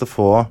vanskeligst å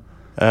få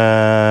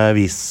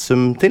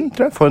visum til,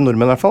 tror jeg. For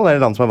nordmenn i hvert fall. Det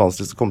er det landet som er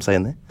vanskeligst å komme seg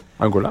inn i.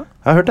 Angola?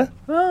 Jeg har hørt det.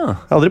 Jeg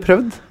har aldri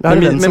prøvd.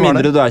 Med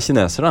mindre du er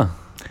kineser da.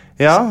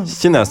 Ja.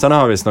 Kineserne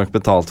har visst nok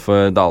betalt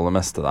for det aller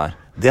meste der.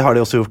 Det har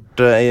de også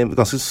gjort i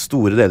ganske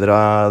store deler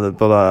av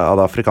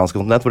det afrikanske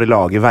kontinent, hvor de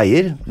lager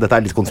veier. Dette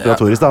er litt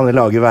konspiratorisk da, de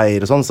lager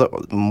veier og sånn, så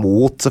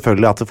mot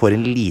selvfølgelig at det får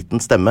en liten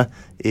stemme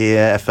i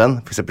FN.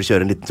 For eksempel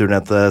kjøre en liten tur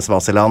ned til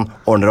Swaziland,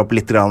 ordner opp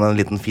litt grann, en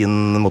liten fin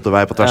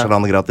motorvei på tvers av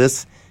landet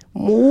gratis.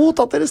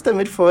 Mot at dere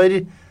stemmer for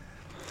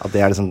at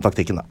det er liksom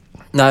taktikken da.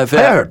 Nei, har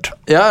jeg hørt.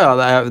 Ja,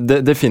 det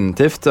er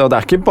definitivt. Og det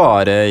er ikke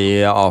bare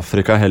i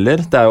Afrika heller.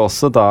 Det er jo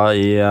også da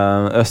i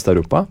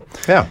Øst-Europa.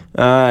 Ja.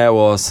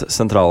 Og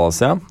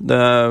Sentral-Asia.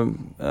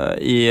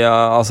 I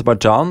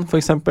Aserbajdsjan,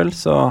 for eksempel,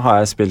 så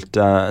har jeg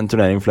spilt en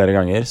turnering flere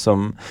ganger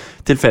som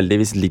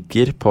tilfeldigvis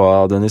ligger på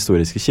den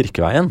historiske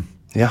Kirkeveien.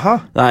 Jaha.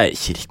 Nei,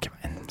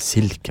 Kirkeveien.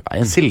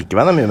 Silkeveien.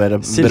 Silkeveien er mye mer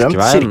berømt.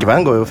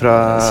 Kirkeveien går jo fra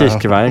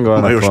Kirkeveien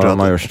går på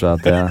Majorstua.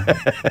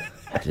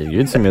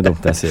 Herregud, så mye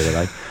dumt jeg sier i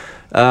dag.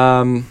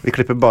 Vi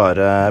klipper bort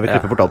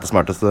alt det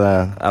smarteste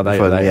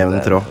for en jevn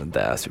tråd.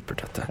 Det er supert,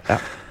 vet du. Ja.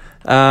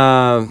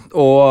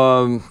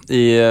 Og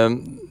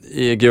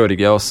i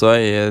Georgia også,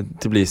 i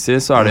Tbilisi,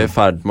 så er det i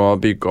ferd med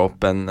å bygge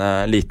opp en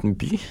liten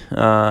by,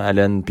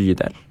 eller en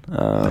bydel,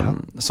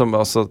 som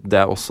også, det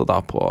er også da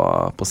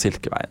på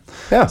Silkeveien.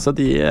 Ja. Så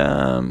de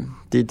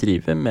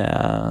driver med...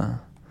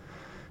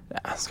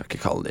 Jeg skal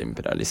ikke kalle det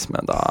imperialisme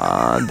da.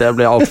 Det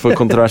blir alt for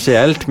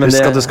kontroversielt.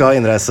 Husk at du skal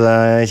innreise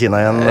i Kina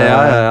igjen.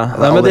 Ja.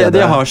 Nei, men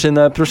de har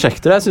sine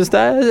prosjekter. Jeg synes det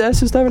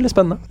er veldig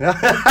spennende. Ja.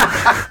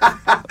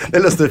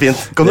 Det løste du fint.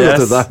 Kan du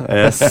godt ut deg.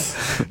 Yes.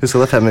 Husk at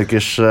det er 5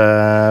 ukers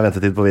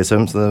ventetid på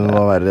visum, så det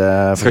må være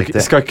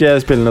forsiktig. Skal ikke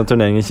spille noen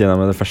turnering i Kina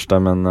med det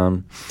første, men...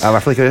 I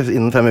hvert fall ikke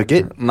innen 5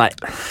 uker. Nei.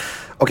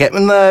 Ok,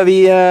 men da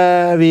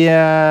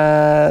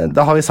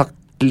har vi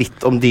sagt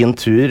litt om din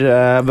tur.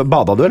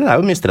 Bada du, eller? Det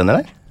er jo mye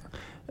strender der.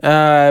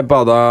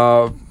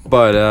 Bada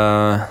bare...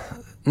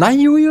 Nei,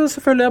 jo,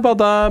 selvfølgelig. Jeg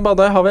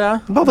bada i havet, jeg.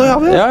 Bada i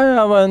havet? Ja,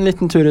 jeg var en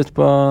liten tur ut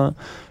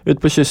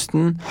på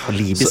kysten.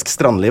 Libysk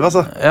strandliv,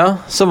 altså. Ja,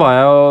 så var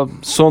jeg og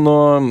så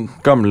noen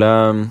gamle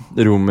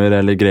romer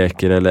eller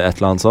greker eller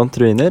et eller annet sånt,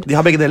 ruiner. De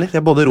har begge deler. De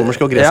har både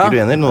romerske og greske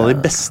ruiner. Noen av de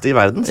beste i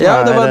verden.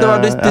 Ja,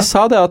 de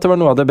sa det, at det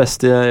var noe av det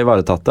beste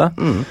ivaretatte.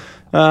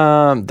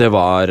 Det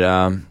var,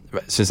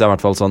 synes jeg i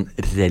hvert fall sånn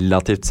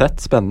relativt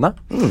sett, spennende.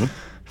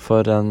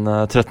 For en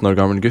 13 år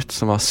gammel gutt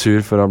som var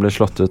sur for å bli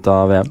slått ut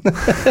av VM. Da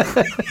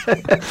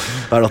er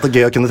det alltid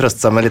gøy å kunne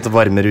trøste seg med litt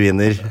varme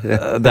ruiner.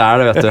 Det er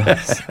det, vet du.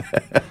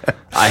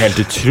 Det er helt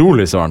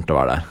utrolig så varmt det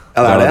var der.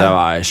 Ja, det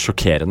var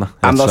sjokkerende.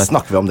 Ja, men da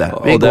snakker vi om det.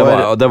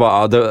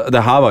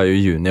 Det her var jo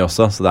i juni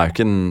også, så det er jo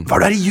ikke en... Var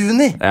det her i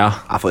juni? Ja.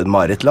 Jeg får et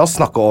mareritt. La oss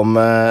snakke om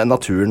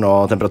naturen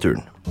og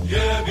temperaturen.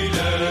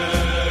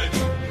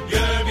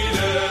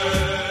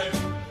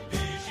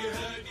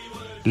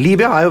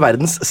 Libya er jo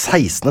verdens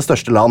 16.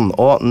 største land,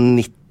 og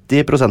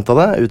 90% av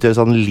det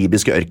utgjøres av den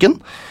libyske ørken.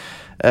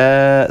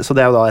 Så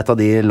det er jo da et av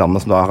de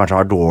landene som da kanskje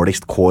har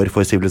dårligst kår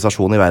for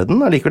sivilisasjon i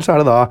verden. Allikevel så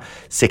er det da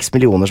 6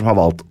 millioner som har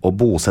valgt å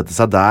bosette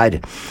seg der.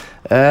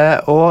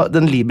 Og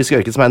den libyske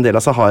ørken som er en del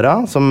av Sahara,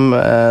 som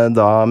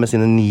da med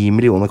sine 9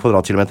 millioner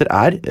kvadratkilometer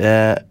er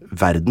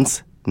verdens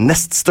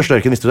nest største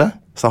ørken, visste du det?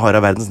 Sahara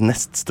er verdens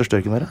nest største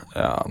ørken, dere?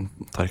 Ja,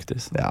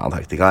 Antarktis. Ja,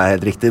 Antarktika er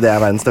helt riktig, det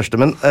er verdens største,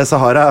 men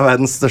Sahara er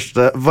verdens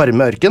største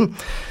varme ørken.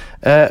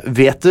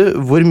 Vet du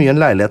hvor mye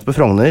en leilighet på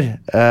Frogner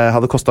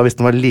hadde kostet hvis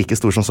den var like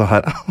stor som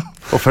Sahara?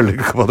 Og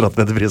følger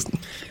kvadratmeterprisen.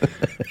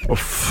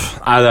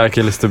 Nei, det har jeg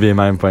ikke lyst til å bli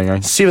meg inn på en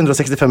gang.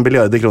 765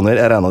 billiarder kroner,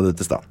 jeg regnet det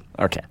ut i sted.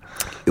 Ok.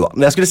 Jo,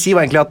 men jeg skulle si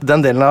var egentlig at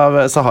den delen av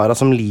Sahara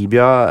som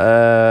Libya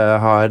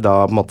har da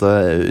på en måte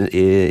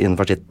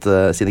innenfor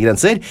sine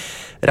grenser,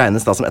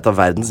 regnes da som et av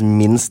verdens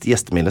minst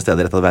gjestemilde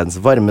steder, et av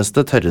verdens varmeste,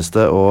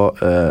 tørreste og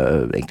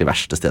egentlig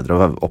verste steder å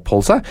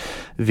oppholde seg.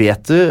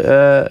 Vet du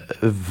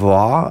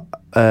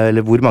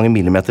hvor mange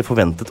millimeter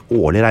forventet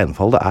årlig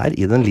regnfall det er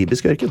i den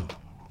libyske ørken?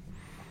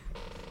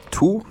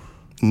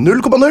 0,0!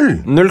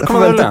 0,0,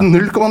 forventet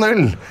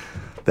 0,0!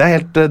 Det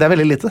er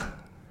veldig lite.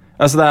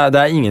 Altså, det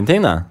er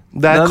ingenting, det.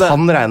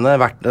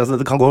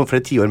 Det kan gå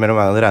flere 10 år mellom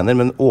hver gang det regner,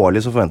 men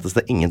årlig så forventes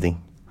det ingenting.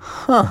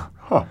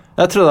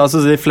 Jeg trodde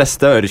altså de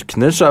fleste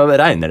ørkener så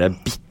regner det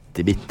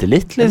bitte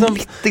litt, liksom.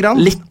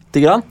 Litte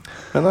grann.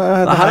 Men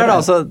her er det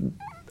altså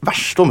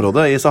verste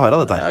området i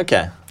Sahara, dette her.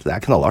 Okay. Det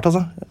er knallhardt,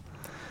 altså.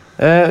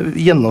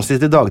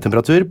 Gjennomsnittlig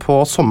dagtemperatur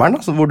på sommeren,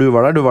 altså, hvor du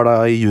var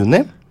der i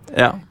juni.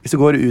 Ja. Hvis du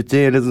går ut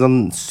i litt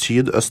sånn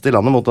sydøst i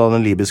landet mot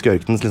den libyske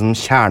ørkenens liksom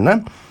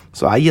kjerne,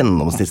 så er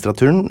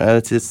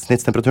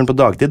gjennomsnittstemperaturen på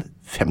dagtid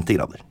 50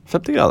 grader.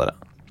 50 grader, ja.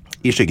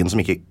 I skyggen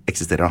som ikke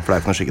eksisterer, for det er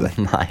jo ikke noe skygge der.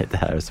 Nei, det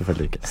er jo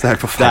selvfølgelig ikke. Så det er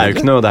helt forferdelig.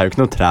 Det er jo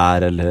ikke noe trær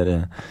eller...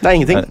 Det er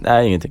ingenting. Det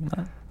er ingenting,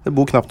 nei. Det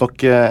bor knapt nok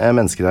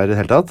mennesker der i det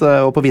hele tatt.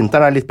 Og på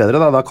vinteren er det litt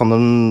bedre, da kan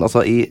den, altså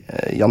i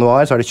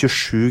januar så er det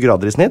 27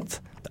 grader i snitt.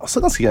 Det er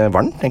også ganske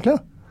varmt,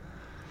 egentlig.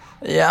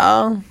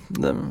 Ja.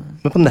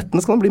 Men på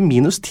nettene skal det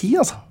bli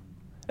 -10, altså.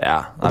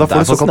 Ja, og da får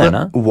du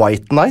såkalte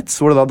white nights,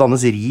 hvor det da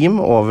dannes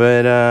rim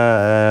over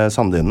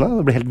sanddynene.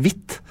 Det blir helt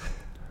hvitt.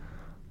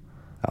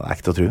 Ja, det er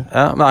ikke til å tro.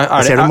 Ja, men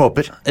jeg ser du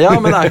måper. Ja,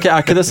 men er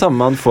ikke det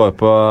samme man får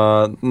på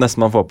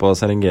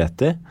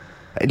Serengeti?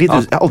 Jeg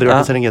har aldri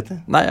vært på Serengeti.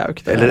 Nei, jeg har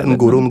ikke det. Eller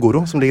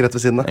Ngoro, som ligger rett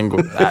ved siden av.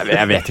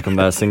 Jeg vet ikke om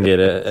det er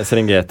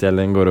Serengeti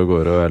eller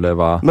Ngoro, eller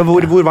hva. Men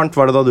hvor varmt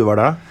var det da du var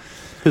der?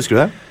 Husker du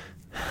det?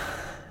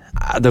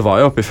 Det var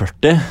jo oppe i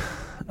 40.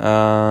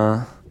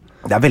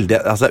 Det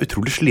er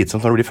utrolig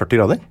slitsomt når det blir 40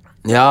 grader.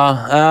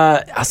 Ja,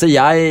 altså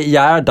jeg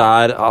er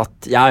der at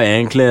jeg er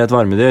egentlig et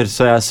varmedyr,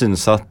 så jeg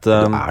synes at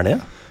Du er det?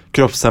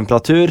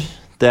 Kroppstemperatur,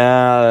 det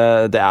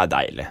er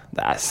deilig.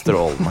 Det er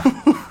strålende.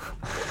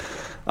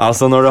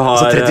 Altså når du har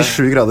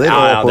 37 grader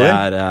og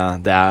oppover? Ja,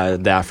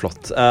 det er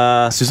flott.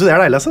 Synes du det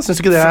er deilig, altså? Synes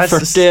du ikke det er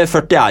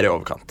 40 er i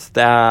overkant.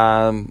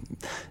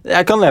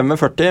 Jeg kan leve med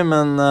 40,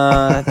 men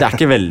det er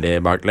ikke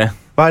veldig behagelig.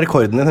 Hva er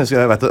rekorden din,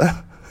 vet du det?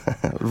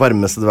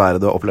 Varmeste været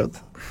du har opplevd?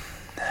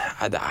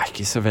 Nei, det er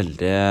ikke så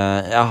veldig...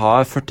 Jeg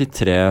har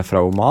 43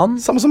 fra Oman.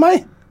 Samme som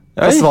meg!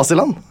 Fra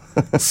Svasiland.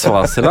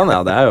 Svasiland,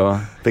 ja, det er jo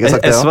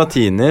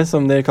Eswatini,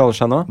 som de kaller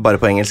seg nå. Bare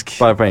på engelsk.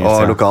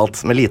 Og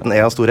lokalt, med liten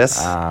E og stor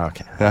S.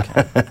 Okay.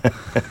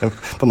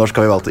 På norsk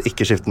har vi valgt å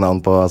ikke skifte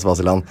navn på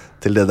Svasiland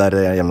til det der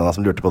hjemlandet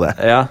som lurte på det.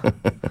 Ja.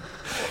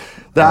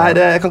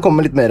 Jeg kan komme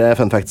med litt mer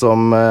fun facts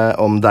om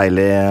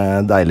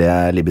deilige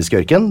libyske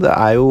ørken. Det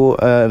er jo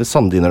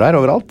sanddyner der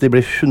overalt. De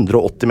blir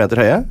 180 meter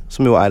høye,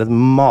 som jo er et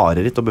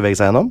mareritt å bevege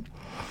seg gjennom.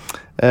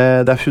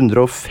 Det er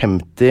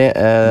 150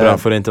 Bra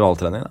for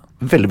intervalltrening, da.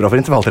 Veldig bra for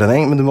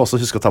intervalltrening, men du må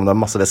også huske å ta med deg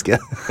masse væske.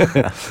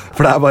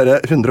 For det er bare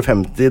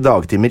 150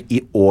 dagtimer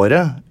i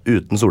året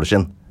uten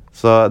solskinn.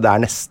 Så det er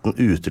nesten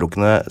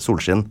utelukkende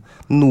solskinn.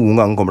 Noen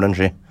ganger kommer det en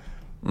sky.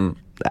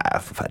 Det er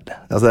forferdelig.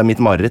 Altså, det er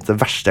mitt mareritt,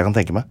 det verste jeg kan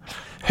tenke meg.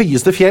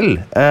 Høyeste fjell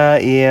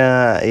i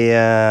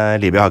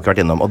Libya har jeg ikke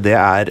vært innom, og det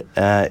er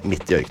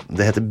midt i ørkenen.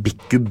 Det heter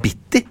Bikku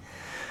Bitti.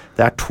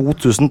 Det er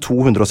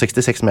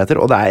 2266 meter,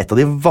 og det er et av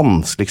de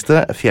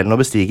vanskeligste fjellene å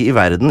bestige i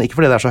verden. Ikke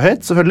fordi det er så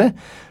høyt, selvfølgelig,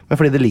 men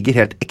fordi det ligger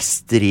helt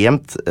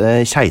ekstremt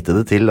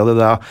keitede til. Og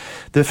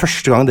det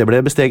første gang det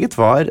ble besteget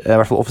var, i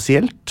hvert fall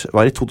offisielt,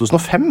 var i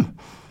 2005.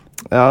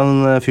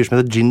 En fyr som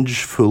heter Ginge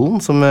Fullen,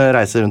 som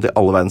reiser rundt i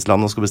alle verdens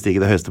land og skal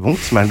bestige det høyeste punkt,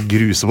 som er en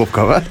grusom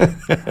oppgave.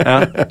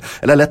 Ja.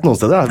 Eller lett noen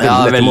steder.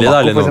 Veldig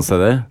deilig noen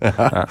steder.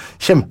 Ja.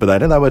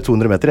 Kjempedeilig, det er bare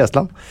 200 meter i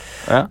Estland.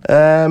 Ja.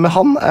 Men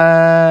han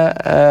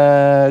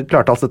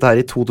klarte alt dette her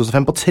i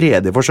 2005 på 3.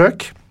 forsøk.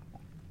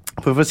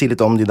 For å si litt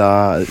om de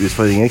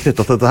utfordringene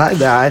knyttet til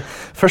dette her.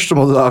 Først så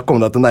må du da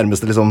komme deg til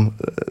nærmeste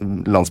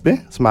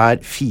landsby, som er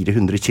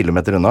 400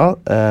 kilometer unna.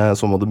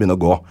 Så må du begynne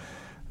å gå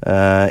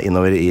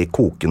innover i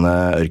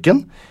kokende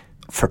ørken.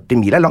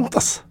 40 mil er langt,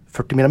 ass.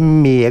 40 mil er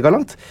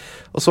megalangt.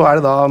 Og så er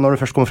det da, når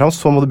du først kommer frem,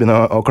 så må du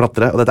begynne å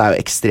klatre. Og dette er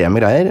jo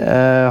ekstreme greier.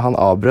 Han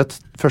avbrøt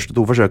første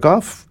 2 forsøka,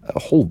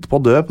 holdt på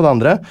å dø på det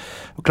andre,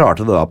 og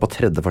klarte det da på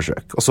 3.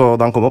 forsøk. Og så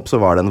da han kom opp, så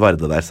var det en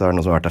varde der, så var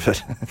det noen som har vært der før.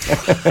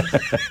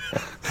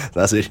 Det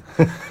er sur.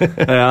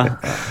 Ja.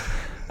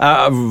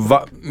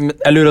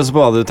 Jeg lurer også på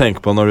hva du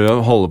tenker på når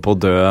du holder på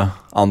å dø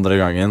andre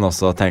gangen, og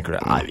så tenker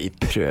du, nei, vi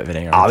prøver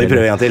en gang til. Ja, vi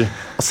prøver en gang til.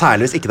 Og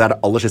særlig hvis ikke det er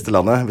det aller siste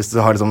landet, hvis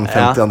du har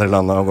 50 andre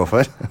land å gå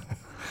for.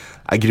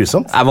 Det er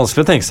grusomt. Det er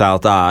vanskelig å tenke seg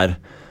at det er...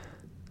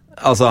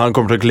 Altså, han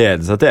kommer til å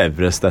glede seg til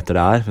Everest etter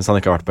det her, hvis han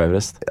ikke har vært på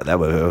Everest. Ja, det er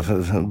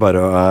bare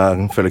å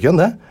følge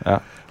køen, det. Ja.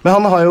 Men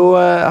han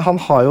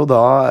har jo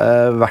da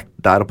vært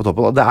der oppe på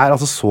toppen, og det er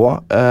altså så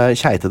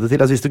keitete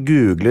til. Altså, hvis du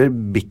googler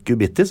Bikku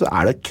Bitti, så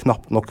er det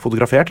knapt nok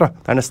fotografert, da.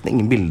 Det er nesten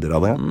ingen bilder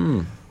av det.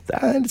 Det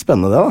er litt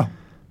spennende, det, da.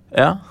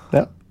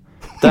 Ja.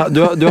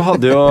 Du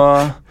hadde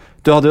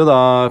jo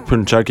da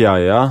Punchak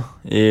Jaya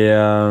i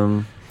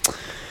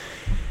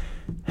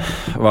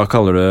hva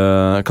kaller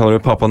du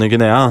Papua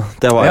Ny-Guinea?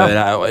 Det var jo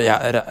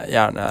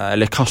gjerne,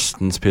 eller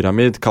Karstens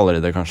pyramid kaller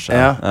de det kanskje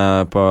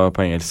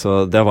på engelsk.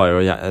 Så det var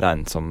jo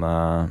regnet som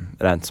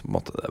på en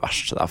måte det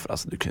verste derfor.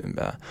 Altså, du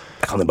kunne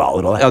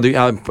Kannibaler også, det.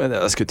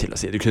 Jeg skulle til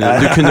å si du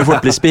kunne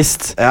fort bli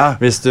spist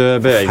hvis du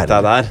beveget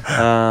deg der.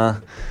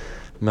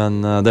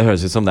 Men det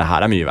høres ut som det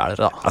her mye verre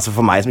da. Altså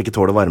for meg som ikke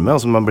tåler varme, og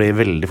som man blir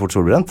veldig fort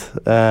solbrent,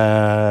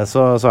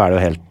 så det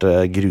jo helt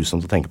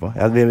grusomt å tenke på.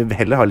 Jeg vil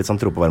heller ha litt sånn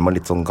tropevarme og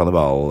litt sånn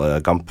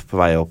kannibalkamp på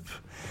vei opp.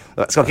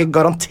 Jeg skal ikke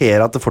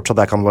garantere at det fortsatt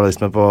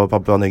kannibalisme på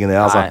Papua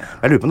Ny-Guinea. Altså.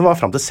 Jeg lurer på om det var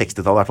frem til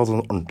 60-tallet, i hvert fall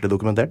sånn ordentlig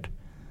dokumentert.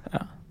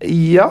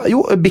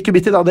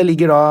 Bikubiti da, det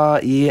ligger da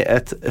i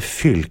et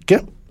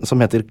fylke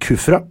som heter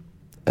Kufra.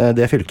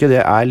 Det fylket,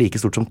 det like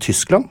stort som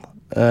Tyskland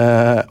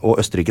og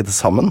Østerrike til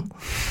sammen.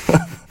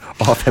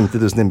 Og har 50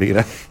 000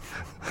 innbyggere.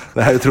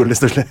 Det utrolig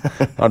stusslig.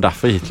 Det var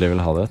derfor Hitler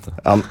ville ha det.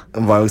 Han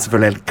var jo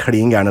selvfølgelig helt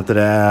klin gæren etter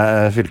det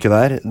fylket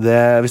der.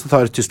 Hvis du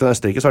tar Tyskland og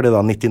Østerrike, så har de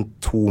da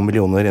 92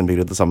 millioner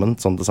innbyggere til sammen,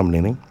 sånn til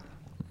sammenligning.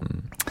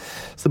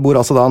 Så det bor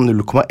altså da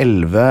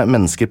 0,11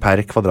 mennesker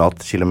per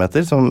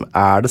kvadratkilometer, som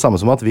det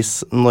samme som at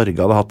hvis Norge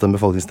hadde hatt den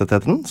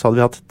befolkningstettheten, så hadde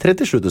vi hatt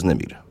 37 000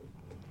 innbyggere.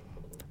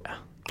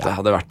 Det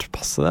hadde vært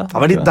passe det. Det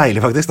var litt deilig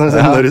faktisk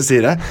når du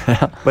sier det.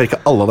 Bare ikke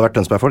alle hadde vært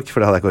Tønsberg-folk,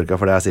 for det hadde jeg ikke orket,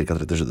 for det ca.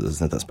 37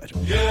 000 i Tønsberg.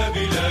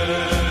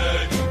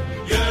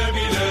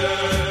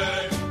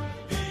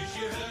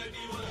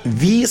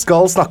 Vi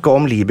skal snakke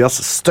om Libyas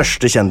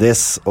største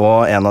kjendis,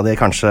 og en av de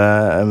kanskje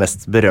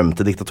mest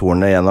berømte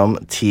diktatorene gjennom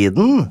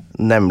tiden,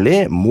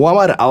 nemlig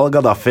Muammar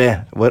al-Gaddafi,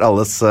 vår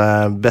alles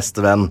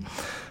beste venn.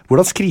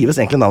 Hvordan skrives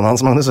egentlig navnet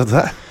hans, Magnus, vet du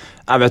det?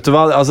 Vet du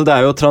hva, altså det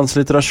jo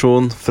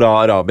translitterasjon fra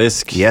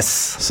arabisk. Yes.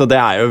 Så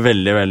det jo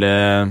veldig, veldig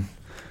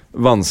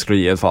vanskelig å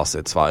gi et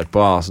fasitsvar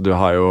på. Altså du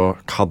har jo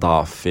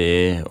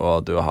Gaddafi,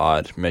 og du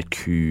har med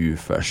Q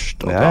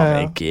først, og du har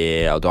med G,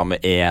 og du har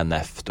med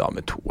ENF, du har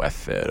med 2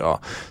 F-er,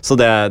 så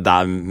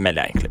der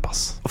melder jeg egentlig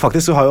pass. Og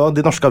faktisk så har jo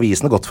de norske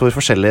avisene gått for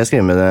forskjellige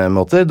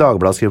skrivemåter.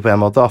 Dagbladet skriver på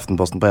en måte,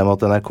 Aftenposten på en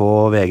måte, NRK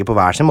og VG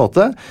på hver sin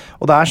måte.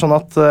 Og det sånn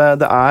at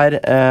det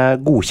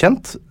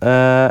godkjent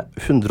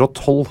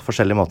 112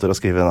 forskjellige måter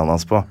å skrive navnet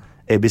hans på.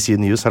 ABC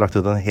News har lagt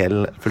ut en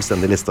hel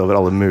fullstendig liste over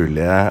alle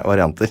mulige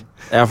varianter.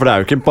 Ja, for det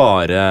jo ikke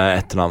bare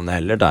etternavnet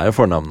heller, det jo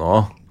fornavnet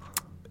også.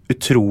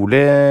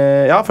 Utrolig.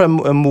 Ja, for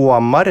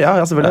Muammar,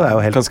 selvfølgelig. Det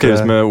jo helt... Kan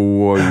skrives med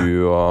O og U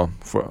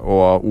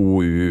og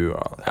OU.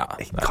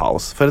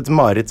 Kaos. For et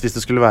mareritt hvis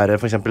du skulle være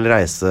for eksempel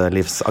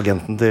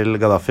reiselivsagenten til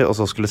Gaddafi, og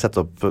så skulle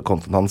sette opp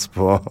kontoen hans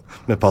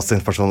med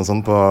passinformasjon og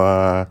sånn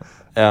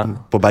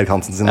på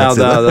Berg-Hansen sin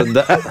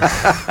nettside.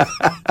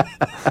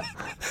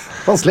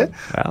 Vanskelig.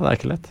 Ja, det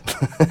ikke lett.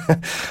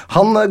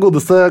 Han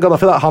godeste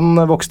Gaddafi da, han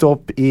vokste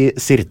opp i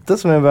Sirte,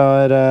 som vi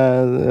har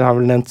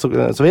vel nevnt så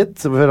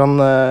vidt, før han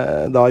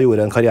da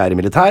gjorde en karriere i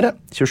militæret.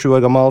 27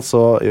 år gammel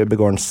så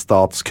begår han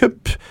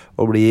statskupp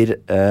og blir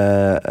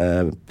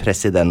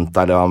president,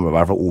 eller han var i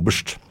hvert fall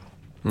oberst.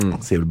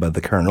 Sier by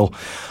the colonel.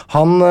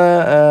 Han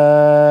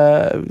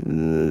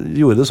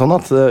gjorde det sånn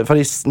at for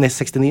i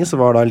 1969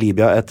 så var da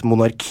Libya et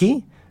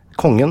monarki.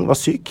 Kongen var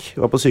syk,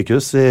 var på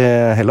sykehus i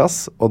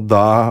Hellas, og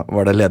da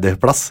var det ledig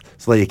plass.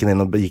 Så da gikk han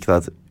inn og begikk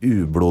et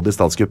ublodig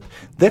statskupp.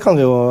 Det kan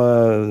vi jo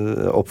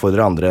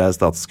oppfordre andre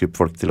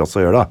statskuppfolk til også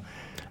å gjøre da.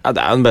 Ja,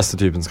 det jo den beste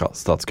typen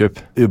statskupp.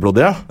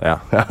 Ublodig, ja.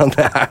 Ja,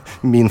 det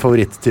min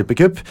favoritttype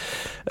kupp.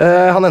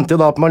 Han endte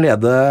jo da på med å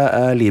lede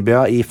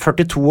Libya i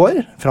 42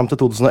 år, frem til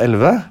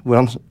 2011, hvor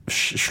han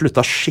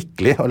slutta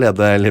skikkelig å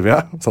lede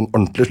Libya, sånn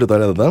ordentlig slutta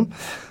å lede den.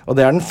 Og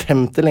det den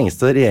 5.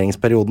 lengste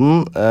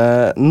regjeringsperioden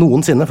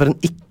noensinne for en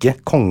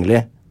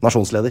ikke-kongelig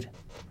nasjonsleder.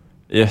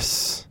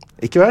 Yes.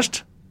 Ikke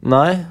verst?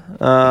 Nei,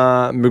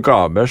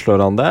 Mugabe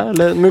slår han det?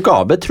 Eller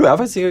Mugabe tror jeg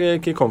faktisk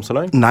ikke kom så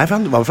langt. Nei, for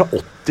han var fra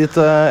 80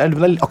 til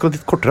eller akkurat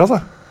litt kortere, altså.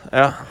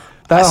 Ja.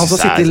 Jeg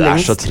synes det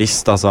så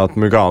trist altså, at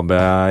Mugabe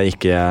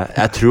ikke...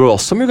 Jeg tror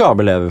også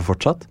Mugabe lever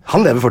fortsatt.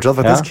 Han lever fortsatt,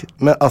 faktisk. Ja.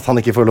 Men at han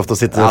ikke får lov til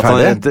å sitte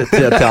ferdig.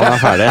 Til han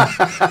ferdig.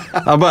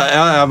 Jeg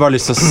har bare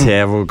lyst til å se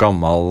hvor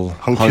gammel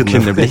han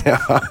kunne blitt. Ja,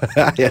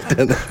 jeg helt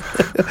enig.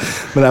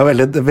 Men det jo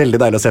veldig, veldig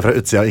deilig å se fra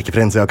utsida, ikke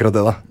fra innsida akkurat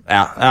det da.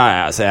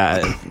 Ja, så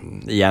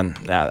igjen,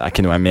 det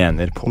ikke noe jeg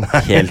mener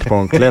helt på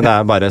ordentlig. Det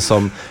bare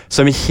som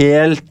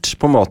helt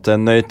på en måte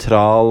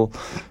nøytral,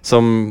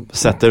 som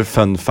setter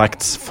fun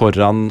facts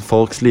foran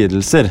folks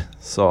lidelser.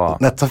 Så.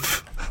 Nettopp.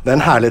 Det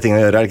en herlig ting å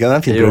gjøre, det ikke? Det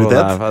en fin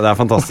prioritet. Jo, det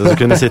fantastisk å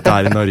kunne sitte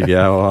her i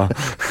Norge og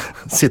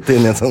sitte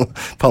inne i en sånn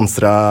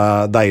pansra,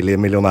 deilig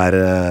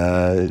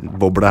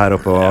millionærboble her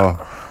oppe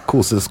og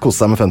kose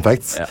seg med fun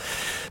facts. Ja.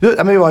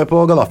 Men vi var jo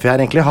på Gaddafi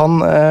her egentlig.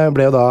 Han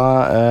ble jo da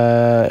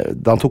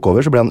han tok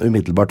over, så ble han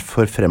umiddelbart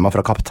forfremmet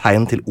fra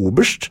kaptein til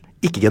oberst,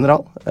 ikke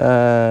general.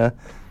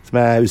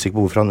 Som jeg usikker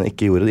på hvorfor han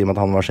ikke gjorde det, i og med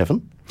at han var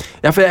sjefen.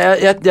 Ja, for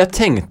jeg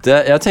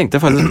tenkte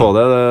faktisk på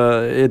det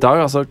i dag,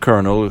 altså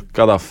Colonel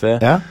Gaddafi,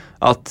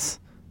 at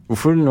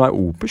hvorfor den var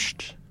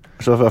oberst?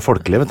 Så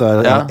folkelig, vet du,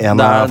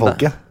 en av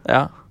folket.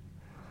 Ja.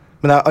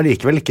 Men det er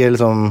allikevel ikke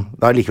liksom,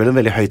 det er allikevel en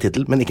veldig høy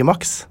titel, men ikke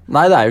Max.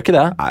 Nei, det er jo ikke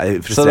det. Nei,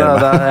 Så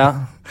frustrerende.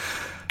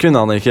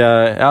 Kunne han ikke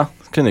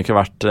kunne ikke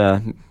vært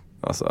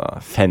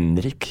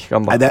Fenrik.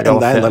 Nei, det er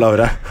enda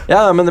lavere.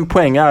 Ja, men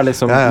poenget er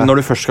liksom når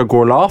du først skal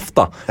gå lavt,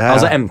 da.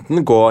 Altså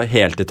enten gå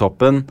helt i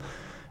toppen,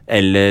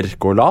 eller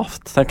gå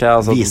lavt, tenker jeg.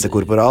 Altså,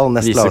 Visekorporal,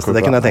 nest laveste.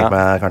 Det kunne jeg tenkt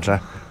meg, kanskje.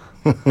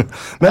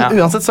 Men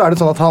uansett så er det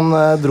sånn at han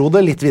dro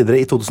det litt videre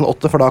i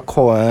 2008, for da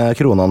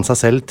krona han seg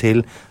selv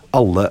til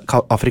alle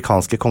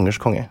afrikanske kongers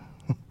konge.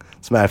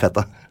 Som er fett,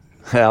 da.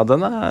 Ja,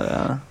 den er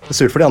Det er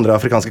surt for de andre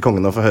afrikanske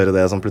kongene å få høre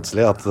det sånn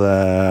plutselig, at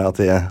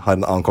de har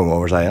en annen konge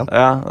over seg igjen.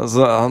 Ja,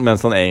 altså,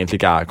 mens han egentlig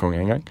ikke er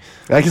konge engang.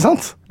 Ja, ikke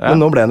sant? Men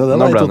nå ble han jo det,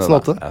 da, i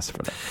 2008. Ja,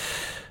 selvfølgelig.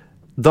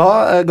 Da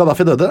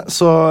Gaddafi døde,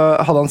 så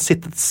hadde han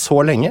sittet så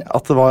lenge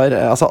at det var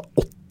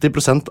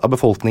 80% av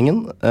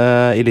befolkningen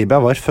i Libya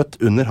var født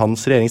under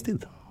hans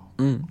regjeringstid.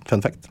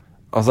 Fun fact.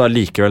 Altså,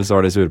 likevel så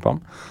var de sure på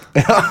ham.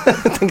 Ja,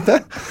 tenk det.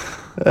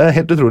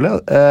 Helt utrolig.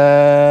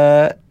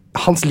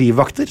 Hans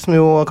livvakter, som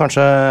jo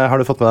kanskje, har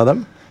du fått med deg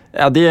dem?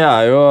 Ja, de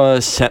er jo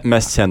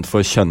mest kjent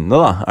for kjønnet,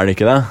 da, er det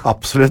ikke det?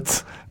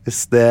 Absolutt,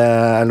 hvis det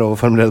er lov å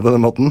formulere det på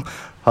den måten.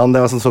 Det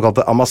var sånn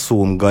såkalte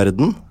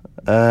Amazongarden,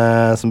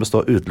 som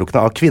består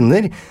utelukkende av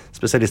kvinner,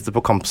 spesialister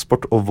på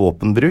kampsport og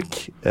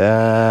våpenbruk.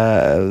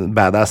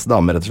 Badass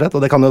damer, rett og slett.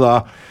 Og det kan jo da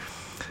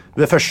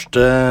ved første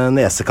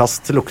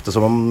nesekast lukte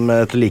som om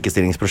et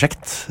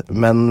likestillingsprosjekt,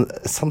 men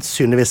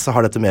sannsynligvis så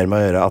har dette mer med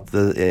å gjøre at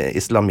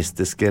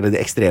de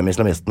ekstreme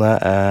islamistene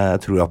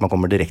tror at man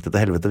kommer direkte til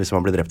helvete hvis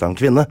man blir drept av en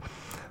kvinne,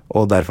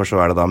 og derfor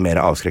så er det da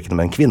mer avskrekkende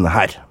med en kvinne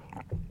her.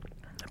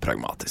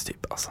 Pragmatisk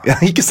type, altså. Ja,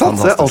 ikke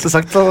sant? Så jeg har alltid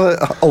sagt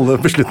at alle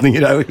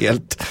beslutninger er jo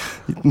helt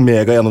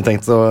mega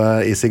gjennomtenkt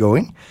og easy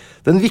going.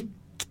 Den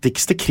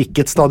viktigste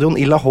cricketstadion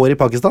i Lahore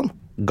i Pakistan,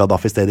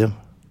 Gaddafi Stadium.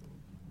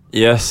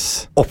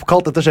 Yes.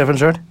 Oppkalt etter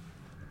sjefen selv.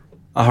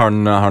 Har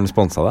han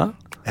sponset det?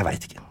 Jeg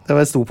vet ikke.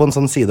 Det sto på en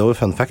sånn side over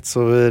fun facts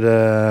over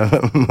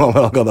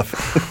Muammar al-Gaddafi.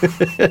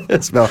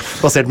 Som jeg har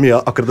basert mye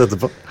akkurat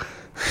dette på.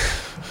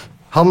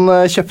 Han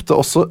kjøpte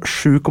også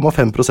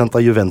 7,5%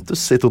 av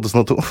Juventus i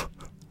 2002.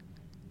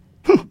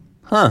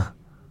 Huh.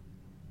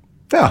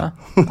 Ja.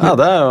 Ja,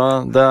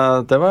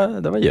 det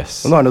var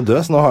jøss. Men nå er han jo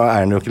død, så nå er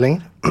han jo ikke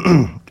lenger.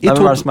 Nei,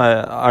 men hva er det som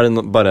er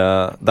det bare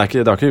det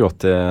har ikke gått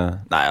til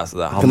Nei, altså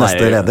til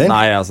neste leder?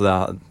 Nei, altså det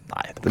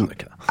kan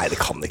ikke det. Nei, det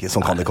kan ikke.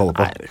 Sånn kan det ikke holde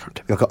på. Nei, det kan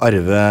ikke. Vi kan ikke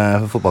arve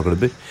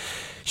fotballklubber.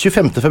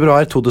 25.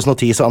 februar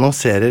 2010 så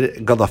annonserer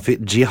Gaddafi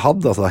jihad,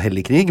 altså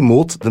hellig krig,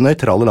 mot det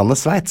nøytrale landet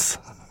Sveits.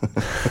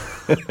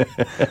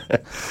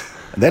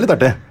 Det er litt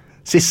artig.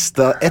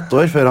 Siste 1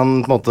 år før han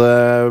på en måte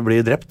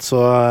blir drept,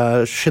 så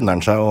skynder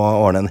han seg å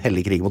ordne en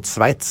hellig krig mot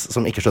Sveits,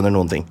 som ikke skjønner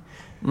noen ting.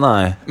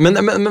 Nei,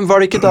 men var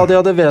det ikke da de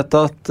hadde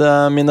vedtatt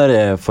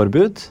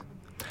minareforbud?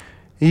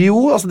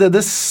 Jo, altså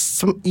det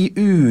som i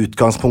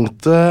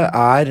utgangspunktet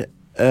er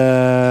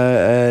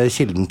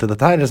kilden til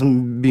dette her, det som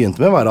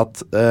begynte med var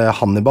at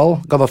Hannibal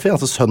Gaddafi,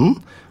 altså sønnen,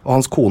 og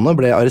hans kone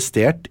ble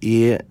arrestert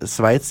i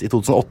Sveits i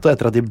 2008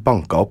 etter at de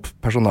banket opp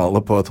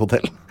personalet på et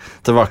hotell.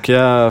 Det var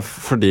ikke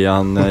fordi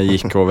han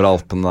gikk over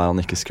Alpen der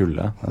han ikke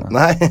skulle.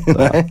 Nei.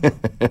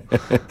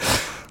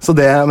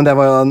 Men det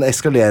var jo en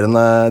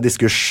eskalerende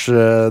diskurs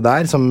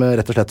der, som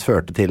rett og slett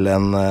førte til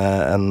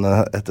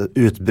et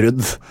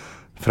utbrudd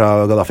fra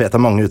Gaddafi,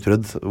 etter mange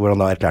utbrudd, hvor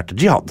han da erklærte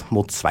jihad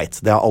mot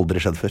Sveits. Det har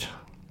aldri skjedd før.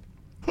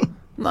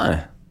 Nei.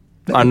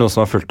 Er det noe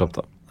som har fulgt opp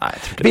da? Nei,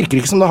 jeg tror ikke det. Virker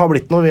ikke som det har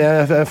blitt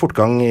noe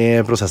fortgang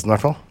i prosessen i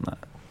hvert fall. Nei.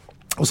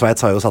 Og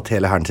Sveits har jo satt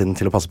hele hæren sin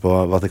til å passe på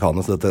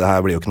Vatikanet, så dette her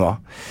blir jo ikke noe av.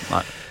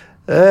 Nei.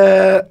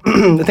 Jeg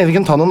tenkte vi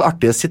kunne ta noen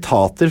artige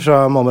sitater fra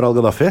Muammar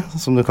al-Gaddafi,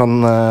 som du kan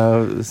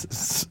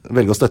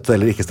velge å støtte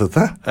eller ikke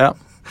støtte. Ja.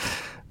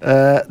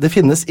 Det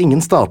finnes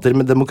ingen stater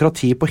med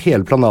demokrati på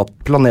hele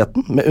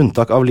planeten, med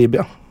unntak av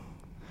Libya.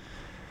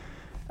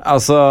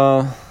 Altså,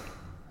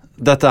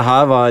 dette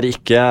her var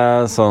ikke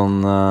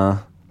sånn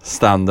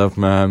stand-up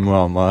med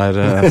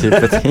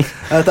Muammar-type ting.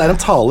 Dette er en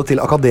tale til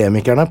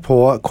akademikerne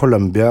på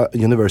Columbia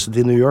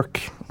University i New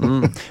York.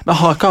 Men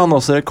har ikke han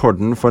også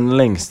rekorden for den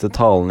lengste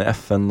talen i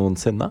FN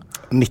noensinne?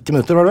 90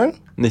 minutter var det vel?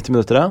 90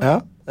 minutter, ja. Ja.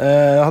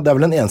 Det er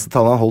vel den eneste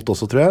talen han holdt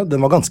også, tror jeg.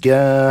 Den var ganske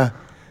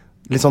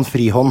litt sånn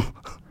frihånd.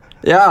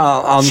 Ja,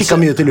 Kikket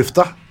mye til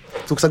lufta.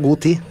 Tok seg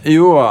god tid.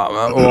 Jo,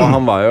 og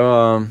han var jo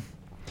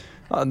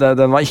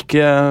den var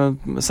ikke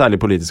særlig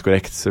politisk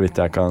korrekt, så vidt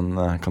jeg kan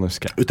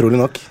huske. Utrolig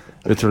nok.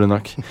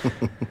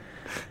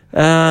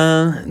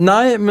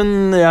 Nei, men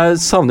jeg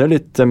savner jo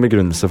litt en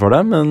begrunnelse for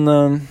det, men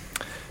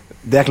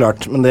det er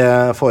klart, men det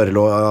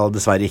forelå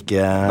dessverre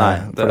ikke. Nei,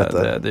 for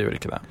dette. Det gjorde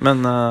ikke det.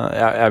 Men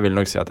jeg vil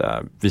nok si at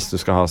hvis du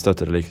skal ha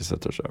støtter eller ikke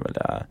støtter, så vil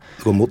jeg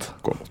gå mot.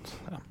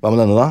 Ja. Hva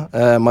med denne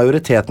da?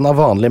 Majoriteten av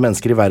vanlige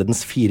mennesker i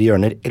verdens 4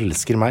 hjørner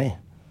elsker meg.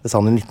 Det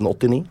sa han i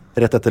 1989,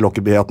 rett etter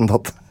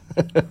Lockerbie-attentatet.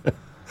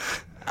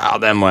 Ja,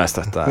 det må jeg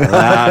støtte.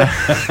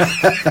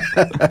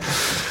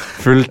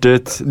 Fullt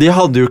ut. De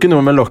hadde jo ikke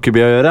noe med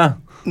Lockerbie å gjøre.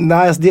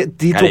 Nei, altså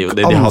de tok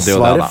de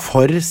ansvaret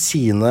for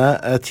sine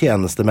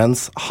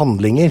tjenestemenns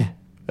handlinger,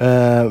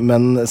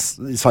 men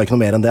sa ikke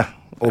noe mer enn det,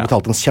 og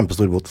betalte en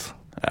kjempestor bot.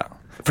 Ja.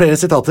 Flere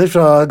sitater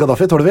fra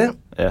Gaddafi, tåler vi.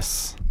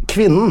 Yes.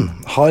 Kvinnen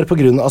har på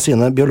grunn av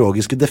sine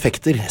biologiske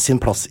defekter sin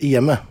plass i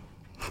hjemmet.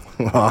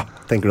 Hva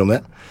tenker du om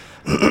det?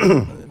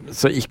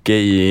 Så ikke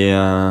i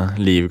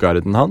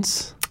livgarden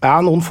hans? Ja,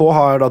 noen få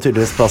har da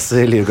tydeligvis plass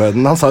i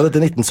livgarden. Han sa jo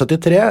dette i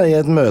 1973 i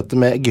et møte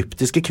med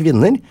egyptiske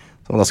kvinner,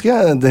 som var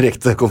ganske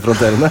direkte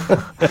konfronterende.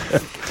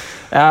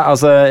 Ja,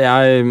 altså,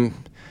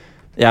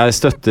 jeg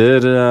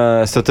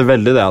støtter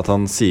veldig det at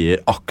han sier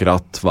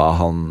akkurat hva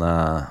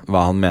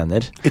han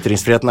mener.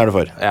 Ytringsfriheten er du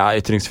for? Ja,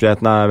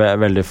 ytringsfriheten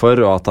er veldig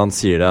for, og at han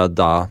sier det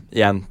da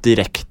igjen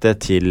direkte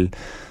til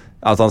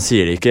at han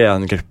sier det ikke i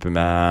en gruppe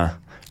med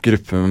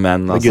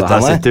menn. Altså,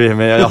 her sitter vi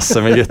med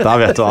jasse med gutta,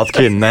 vet du at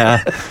kvinnene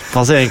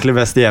passer egentlig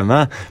best hjemme.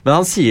 Men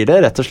han sier det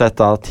rett og slett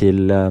da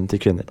til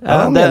kvinner.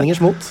 Ja,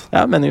 meningers mot.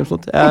 Ja, meningers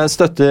mot. Jeg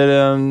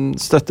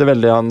støtter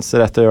veldig hans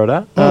rett til å gjøre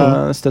det.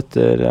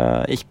 Støtter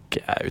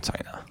ikke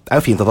utsagnet. Det er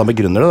jo fint at han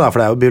begrunner det, da, for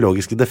det er jo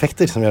biologiske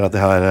defekter som gjør at de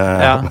har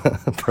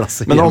plass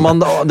i hjemme. Men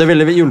det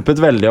ville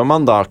hjulpet veldig om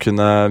han da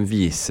kunne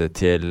vise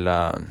til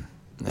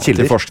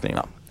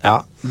forskning, da. Ja,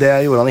 det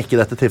gjorde han ikke i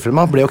dette tilfellet.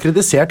 Han ble jo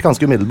kritisert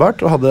ganske umiddelbart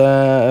og hadde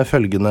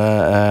følgende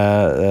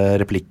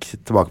replikk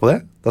tilbake på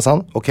det. Da sa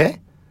han, ok,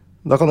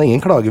 da kan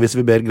ingen klage hvis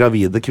vi ber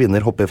gravide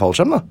kvinner hoppe i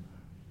fallskjerm, da.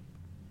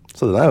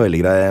 Så den er jo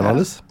veldig grei,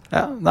 Magnus.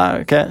 Ja,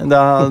 nei, ok,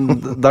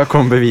 da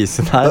kom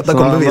bevisen her, da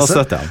kom beviset.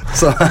 Nå støtter jeg han.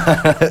 Så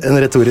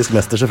en retorisk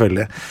mester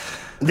selvfølgelig.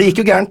 Det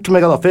gikk jo gærent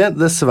med Gaddafi,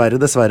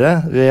 dessverre.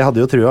 Vi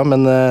hadde jo trua,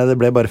 men det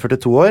ble bare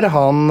 42 år.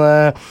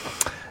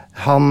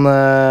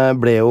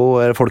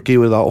 Folket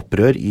gjorde da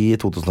opprør i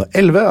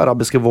 2011,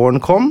 arabiske våren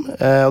kom,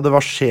 og det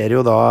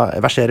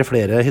verserer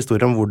flere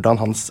historier om hvordan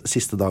hans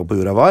siste dag på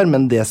jorda var,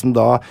 men det som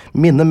da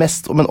minner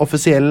mest om en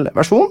offisiell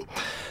versjon,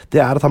 det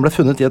er at han ble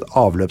funnet i et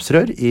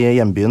avløpsrør i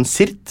hjembyen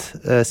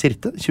Sirte,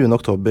 20.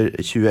 oktober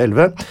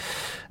 2011.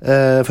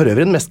 For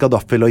øvrig den mest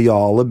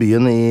Gaddafi-lojale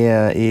byen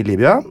i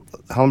Libya.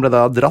 Han ble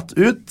da dratt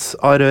ut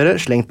av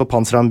røret, slengt på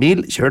pansret av en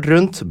bil, kjørt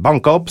rundt,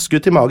 banket opp,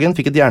 skutt i magen,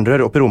 fikk et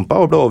jernrør opp i rumpa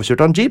og ble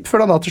overkjørt av en jeep,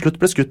 før han da til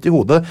slutt ble skutt i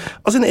hodet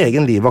av sin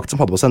egen livvakt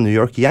som hadde på seg New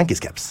York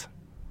Yankees-caps.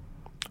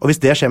 Og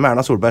hvis det skjer med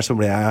Erna Solberg, så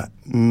ble jeg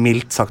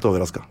mildt sagt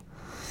overrasket.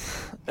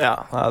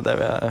 Ja, det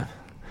vil jeg...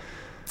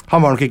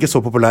 Han var nok ikke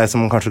så populær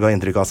som han kanskje ga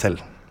inntrykk av selv.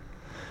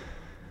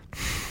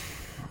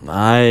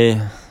 Nei,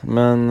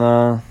 men...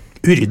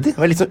 Uryddig. Det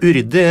var litt sånn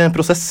uryddig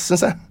prosess,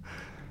 synes jeg.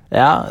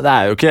 Ja, det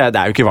er jo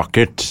ikke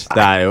vakkert.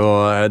 Det er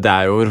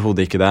jo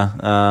overhodet ikke det.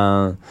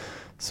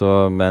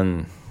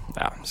 Men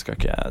ja, skal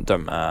ikke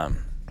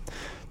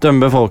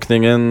dømme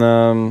befolkningen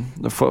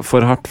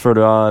for hardt før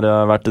du har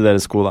vært i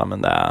deres sko, da,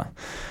 men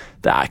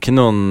det er ikke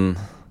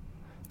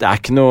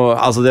noe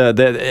altså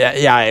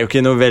jeg er jo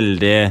ikke noe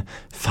veldig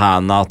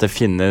fan av at det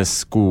finnes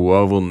gode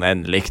og vonde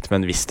endelikt,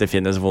 men hvis det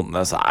finnes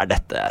vonde, så er det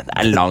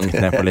er langt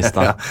ned på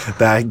lista. Ja,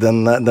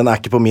 den er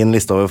ikke på min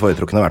liste over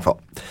foretrukne i hvert fall.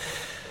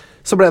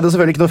 Så ble det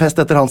selvfølgelig ikke noe fest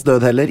etter hans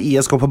død heller.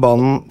 IS kom på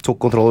banen, tok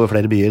kontroll over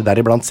flere byer,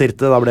 deriblant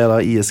Sirte. Da ble da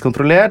IS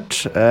kontrollert.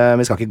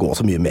 Vi skal ikke gå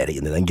så mye mer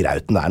inn i den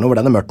grauten der nå, hvor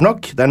den er mørkt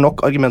nok. Det er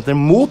nok argumenter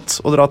mot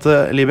å dra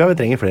til Libya. Vi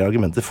trenger flere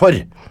argumenter for.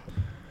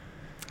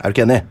 Er du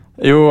ikke enig?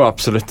 Jo,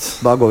 absolutt.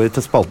 Da går vi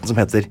til spalten som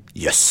heter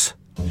Jøss.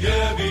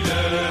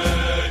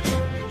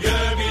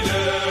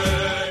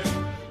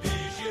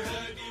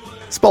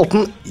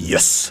 Spalten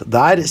Jøss.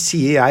 Der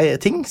sier jeg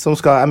ting som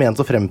er ment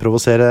å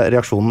fremprovosere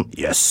reaksjonen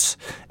Jøss.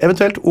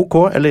 Eventuelt ok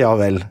eller ja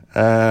vel.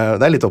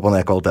 Det er litt opp og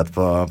ned kvalitet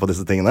på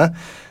disse tingene.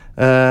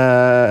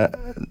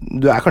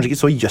 Du er kanskje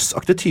ikke så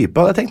jøssaktig type,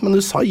 hadde jeg tenkt, men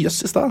du sa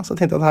jøss i sted, så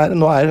jeg tenkte at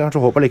nå er det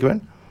kanskje håp allikevel.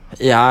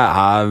 Jeg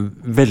er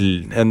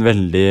en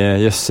veldig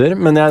jøsser,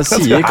 men jeg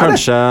sier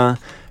kanskje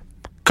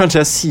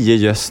jeg sier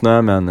jøss når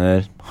jeg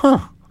mener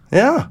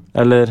Ja.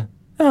 Eller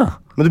ja.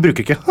 Men du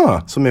bruker ikke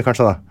så mye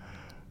kanskje da?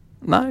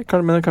 Nei,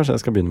 men kanskje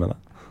jeg skal begynne med det.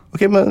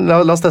 Ok, men la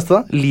oss teste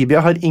da.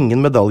 Libya har ingen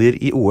medaljer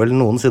i OL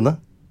noensinne.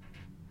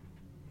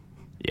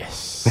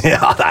 Yes.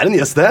 Ja, det er en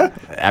jøss det.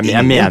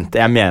 Jeg mente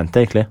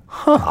egentlig.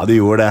 Ja, du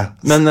gjorde det.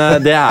 Men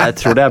jeg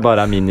tror det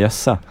bare er min jøss,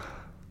 ja.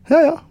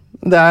 Ja.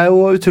 Det er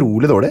jo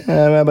utrolig dårlig.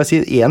 Jeg vil bare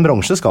si, en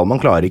bransje skal man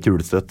klare i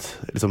kulestøt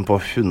liksom på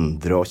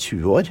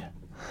 120 år.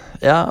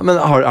 Ja, men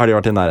har de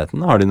vært i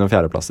nærheten? Har de noen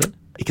fjerdeplasser?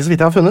 Ikke så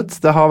vidt jeg har funnet.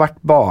 Det har vært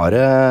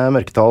bare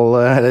mørketall,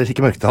 eller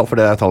ikke mørketall, for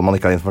det er tall man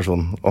ikke har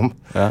informasjon om.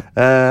 Ja.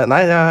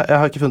 Nei, jeg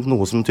har ikke funnet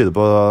noe som tyder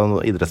på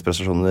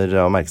idrettsprestasjoner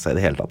å merke seg i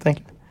det hele tatt,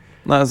 egentlig.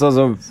 Nei, så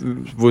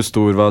hvor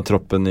stor var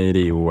troppen i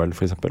Rio-OL,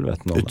 for eksempel?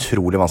 Vet du noe?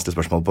 Utrolig vanskelig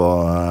spørsmål på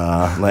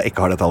når jeg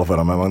ikke har det tallet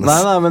foran meg, Magnus.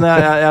 Nei, men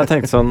jeg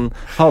tenkte sånn,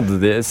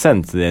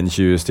 sendte de inn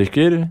 20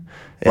 stykker?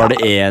 Var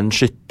det én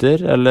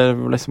skytter, eller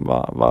liksom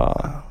hva?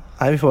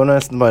 Nei, vi får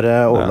nesten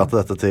bare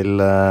overlate dette til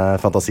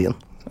fantasien.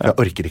 Jeg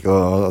orker ikke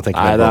å tenke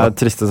mer på det. Nei, det er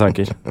triste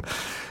saker.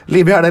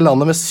 Libya er det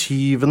landet med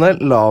 7.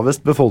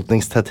 lavest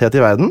befolkningstetthet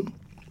i verden.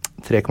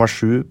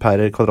 3,7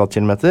 per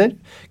kvadratkilometer.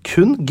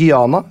 Kun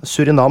Guyana,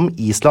 Surinam,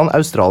 Island,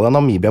 Australia,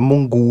 Namibia,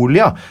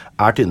 Mongolia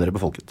er tynnere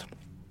befolket.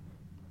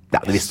 Ja,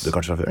 det visste du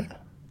kanskje fra før?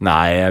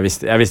 Nei, jeg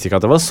visste ikke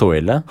at det var så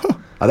ille.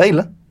 Nei, det er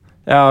ille.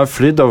 Jeg har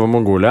flydd over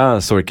Mongolia,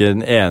 så ikke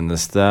den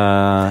eneste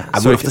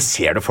Hvor ofte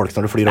ser du folk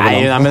når du flyr over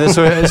Nei, land? men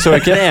jeg så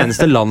ikke den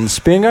eneste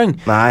landsby engang.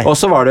 Nei. Og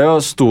så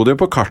sto det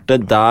jo på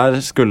kartet,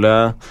 der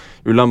skulle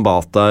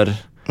Ulaanbaatar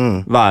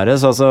være,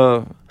 så altså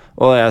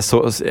og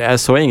jeg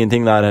så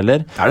ingenting der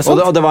heller. Er det sant?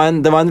 Og det var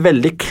en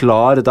veldig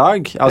klar dag.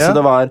 Altså Ja,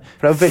 det var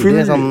For det er jo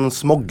veldig sånn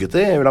smoggete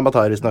i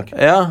Ulaanbaatar, visstnok.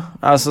 Ja,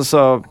 altså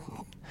så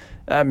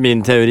min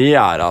teori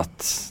er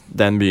at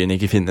den byen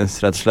ikke finnes,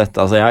 rett og slett.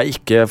 Altså jeg har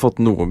ikke fått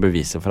noen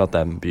beviser for at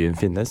den byen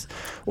finnes.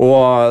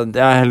 Og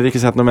jeg har heller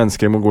ikke sett noen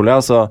mennesker i Mongolia,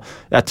 så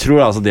jeg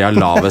tror altså de har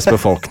lavest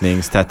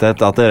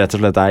befolkningstetthet, at det rett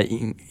og slett er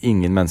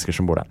ingen mennesker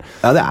som bor der.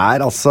 Ja, det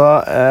er altså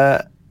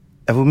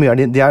hvor mye er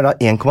de? De er da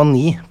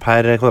 1,9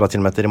 per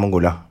kvadratkilometer i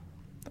Mongolia.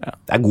 Ja.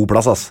 Det er god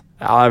plass, ass.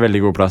 Ja, det er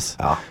veldig god plass.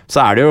 Ja. Så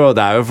er det jo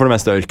for det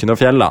meste ørken og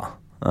fjell, da.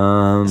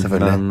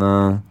 Selvfølgelig.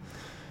 Men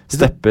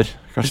stepper,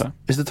 kanskje.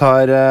 Hvis du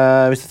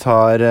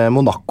tar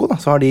Monaco, da,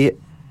 så har de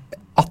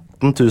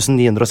 18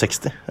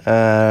 960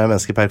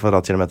 mennesker per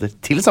kvadratkilometer.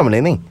 Til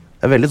sammenligning.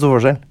 Det er veldig stor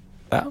forskjell.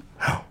 Ja.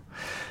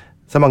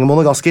 Så det er mange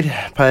monegasker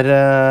per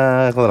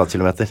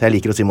kvadratkilometer. Jeg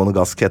liker å si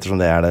monegask,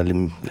 ettersom det er det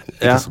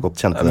ikke så godt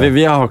kjente.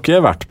 Vi har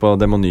ikke vært på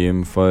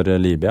demonym for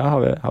Libya,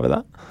 har vi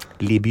det?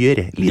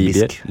 Libysk.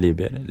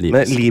 Libysk.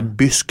 Men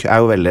libysk er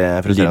jo veldig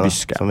frustrerende,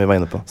 Libysk, ja. som vi var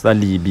inne på. Så det er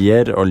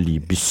libyer og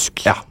libysk.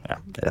 Ja,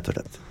 rett og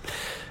slett.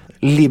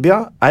 Libya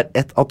er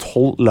et av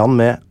 12 land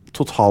med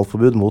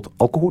totalforbud mot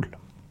alkohol.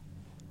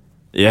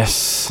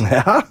 Yes.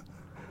 Ja.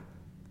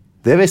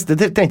 Det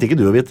tenkte ikke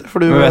du å vite,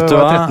 for du Men var vet du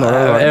 13 år.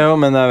 hva? Jo,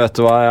 men vet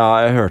du hva?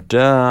 Jeg hørte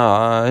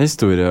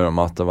historier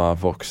om at det var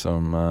folk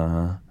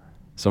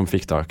som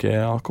fikk tak i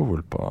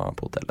alkohol på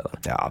hotellet der.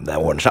 Ja, det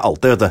ordner seg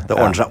alltid, vet du. Det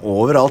ordner seg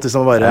overalt hvis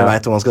man bare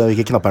vet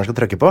hvilke knapper man skal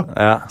trykke på.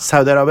 Ja.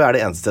 Saudi-Arabia er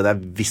det eneste stedet jeg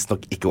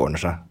visstnok ikke ordner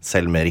seg,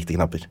 selv med riktige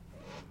knapper.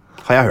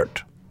 Har jeg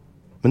hørt.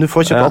 Men du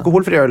får kjøpe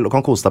alkoholfri øl og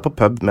kan kose deg på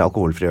pub med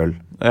alkoholfri øl.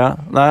 Ja,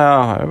 nei, jeg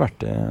har jo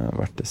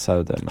vært i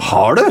Saudi. Men...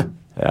 Har du?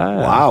 Ja.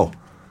 Wow,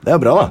 det er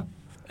bra da.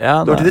 Ja,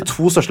 Du har vært i de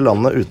 2 største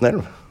landene uten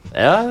elv.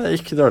 Ja,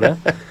 ikke dårlig.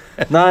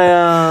 Nei,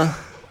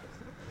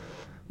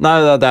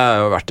 det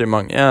har jo vært i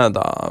mange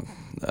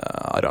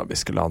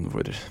arabiske land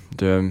hvor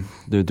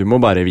du må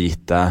bare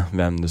vite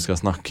hvem du skal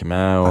snakke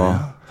med. Og...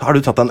 Har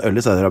du tatt deg en øl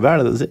i Saudi-Arabia, er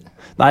det det du sier?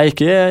 Nei,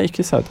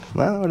 ikke Saudi.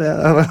 Nei, det var det.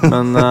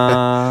 Men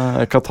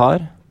Qatar.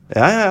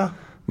 Ja.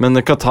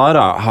 Men Qatar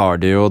har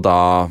de jo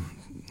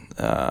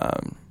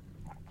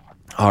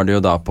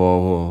da på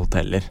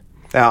hoteller.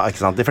 Ja,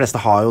 ikke sant. De fleste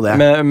har jo det.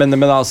 Men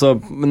altså,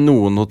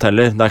 noen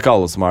hoteller, det er ikke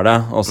alle som har det.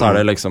 Og så er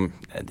det liksom,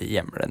 de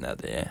gjemmer det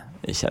ned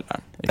i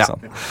kjelleren, ikke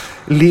sant?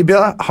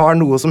 Libya har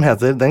noe som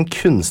heter den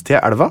kunstige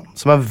elva,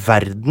 som er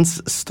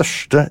verdens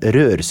største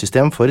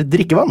rørsystem for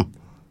drikkevann.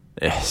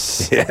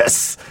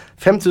 Yes!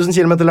 5000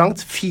 kilometer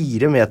langt,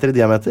 4 meter i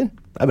diameter.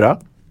 Det er bra.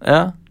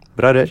 Ja.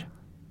 Bra rør.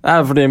 Ja,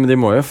 fordi de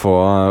må jo få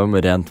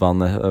rent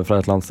vann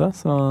fra et eller annet sted,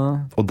 så...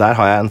 Og der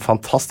har jeg en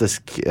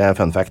fantastisk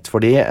fun fact,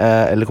 fordi,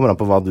 eller kommer an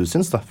på hva du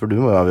syns da, for du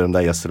må jo avgjøre om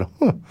det er jøss eller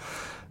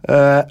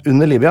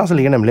under Libya så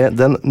ligger nemlig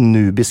den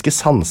nubiske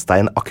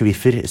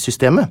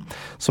sandsteinakvifersystemet,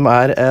 som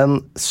er en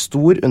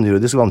stor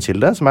underjordisk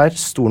vannkilde, som er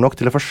stor nok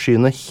til å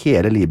forsyne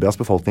hele Libyas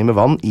befolkning med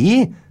vann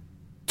i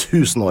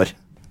 1000 år.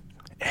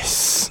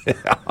 Yes!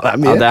 Ja, det er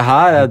mye. Ja, det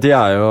her, de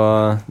er jo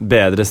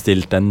bedre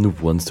stilt enn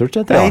noen stort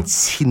sett. Det er helt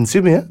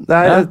sinnssykt mye.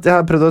 Jeg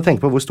har prøvd å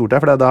tenke på hvor stort det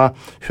er, for det er da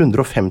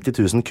 150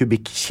 000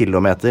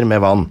 kubikkilometer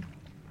med vann.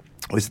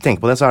 Og hvis du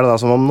tenker på det, så er det da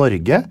som om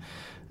Norge,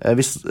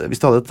 hvis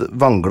du hadde et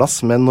vannglass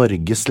med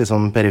Norges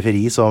liksom,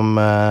 periferi som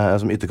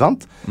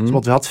ytterkant, så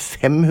måtte vi hatt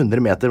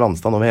 500 meter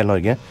vannstand over hele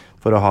Norge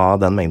for å ha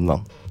den mengden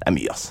vann. Det er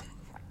mye, altså.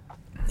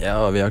 Ja,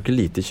 vi har ikke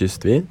lite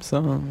kyst, vi,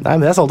 så... Nei,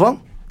 men det er saltvann.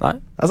 Nei.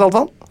 Det er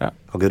saltvann. Ja.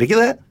 Kan ikke drikke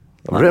det.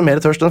 Da blir du mer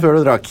tørst enn før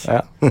du drakk.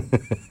 Ja.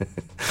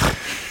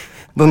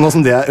 Nå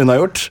som det er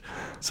unnagjort,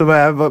 så må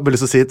jeg bare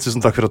lyst til å si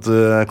tusen takk for at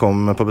du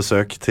kom på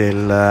besøk til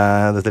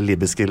dette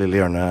libyske lille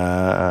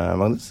hjørnet,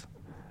 Magnus.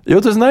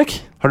 Jo, tusen takk.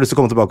 Har du lyst til å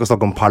komme tilbake og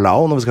snakke om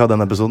Palau når vi skal ha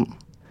denne episoden?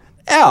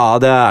 Ja,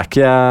 det er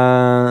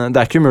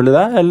ikke umulig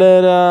det.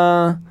 Eller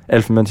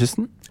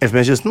Elfenbenskysten.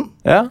 Elfenbenskysten?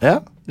 Ja.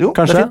 Jo,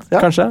 kanskje. det er fint. Ja.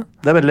 Kanskje.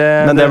 Det er veldig,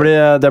 men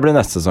det blir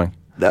neste sesong.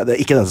 Det er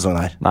ikke denne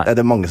sesongen her. Nei. Det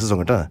er mange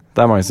sesonger til det.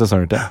 Det er mange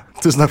sesonger til.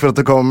 Tusen takk for at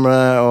du kom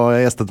og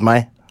gjestet meg.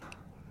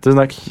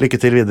 Tusen takk. Lykke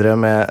til videre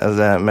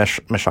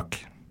med sjakk.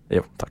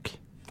 Jo, takk.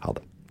 Ha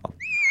det.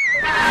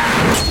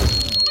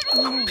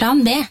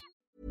 Plan B.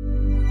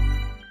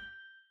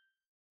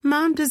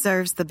 Mom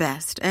deserves the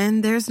best,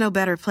 and there's no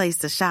better place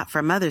to shop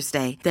for Mother's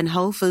Day than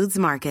Whole Foods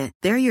Market.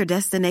 They're your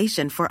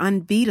destination for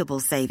unbeatable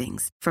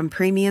savings, from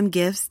premium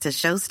gifts to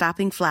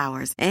show-stopping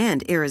flowers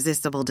and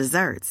irresistible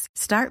desserts.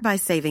 Start by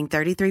saving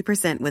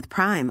 33% with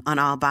Prime on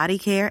all body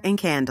care and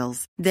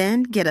candles.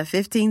 Then get a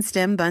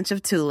 15-stem bunch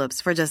of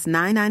tulips for just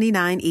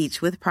 $9.99 each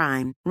with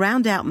Prime.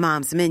 Round out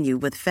Mom's menu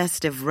with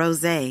festive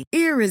rosé,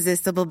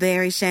 irresistible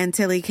berry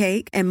chantilly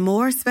cake, and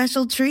more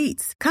special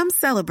treats. Come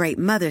celebrate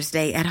Mother's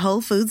Day at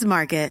Whole Foods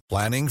Market.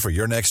 Planning for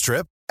your next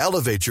trip?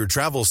 Elevate your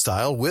travel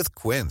style with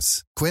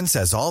Quince. Quince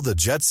has all the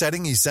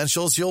jet-setting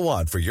essentials you'll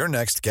want for your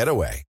next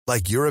getaway,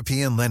 like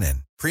European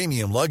linen,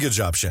 premium luggage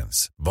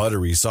options,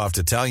 buttery soft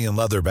Italian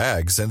leather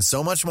bags, and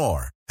so much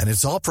more. And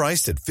it's all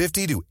priced at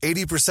 50 to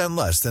 80%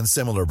 less than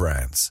similar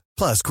brands.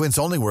 Plus, Quince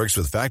only works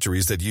with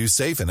factories that use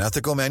safe and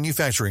ethical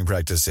manufacturing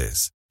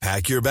practices.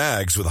 Pack your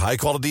bags with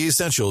high-quality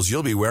essentials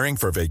you'll be wearing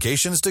for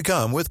vacations to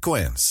come with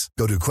Quince.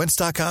 Go to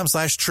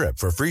quince.com/trip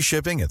for free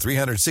shipping and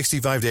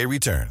 365-day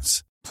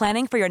returns.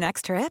 Planning for your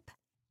next trip?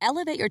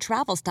 Elevate your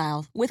travel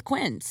style with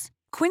Quince.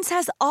 Quince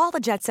has all the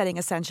jet-setting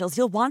essentials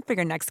you'll want for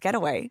your next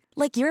getaway,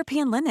 like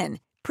European linen,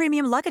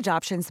 premium luggage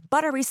options,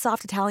 buttery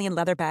soft Italian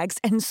leather bags,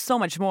 and so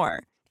much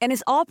more. And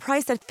is all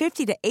priced at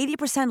 50 to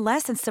 80%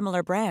 less than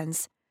similar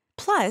brands.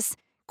 Plus,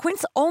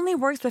 Quince only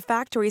works with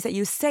factories that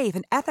use safe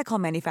and ethical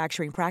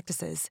manufacturing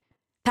practices.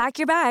 Pack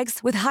your bags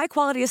with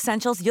high-quality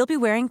essentials you'll be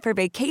wearing for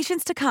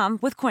vacations to come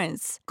with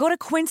Quince. Go to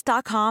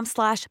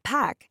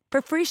quince.com/pack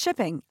for free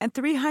shipping and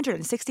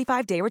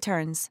 365-day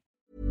returns.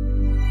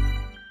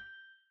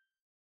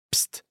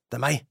 Psst, det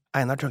meg,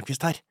 Einar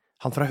Tørnquist her,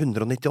 han fra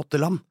 198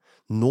 land.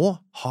 Nå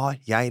har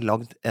jeg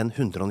lagd en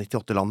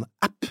 198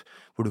 land-app,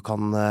 hvor du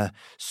kan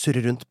surre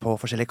rundt på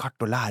forskjellige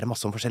kart og lære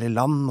masse om forskjellige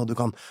land, og du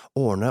kan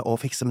ordne og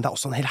fikse, men det er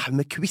også en hel haug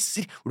med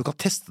quizzer, hvor du kan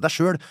teste deg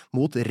selv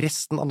mot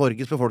resten av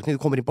Norges befolkning.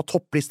 Du kommer inn på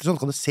topplister,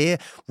 sånn kan du se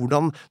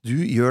hvordan du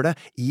gjør det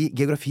i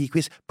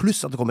geografiquiz,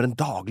 pluss at det kommer en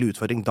daglig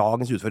utfordring.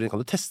 Dagens utfordring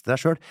kan du teste deg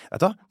selv.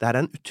 Vet du, det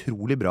er en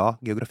utrolig bra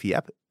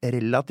geografi-app,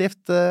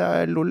 relativt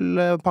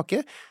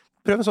lol-pakke.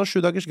 Prøv en sånn 7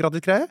 dagers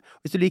gratis greie.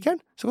 Hvis du liker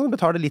den, så kan du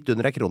betale litt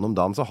under 1 krone om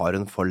dagen, så har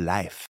du den for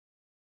life.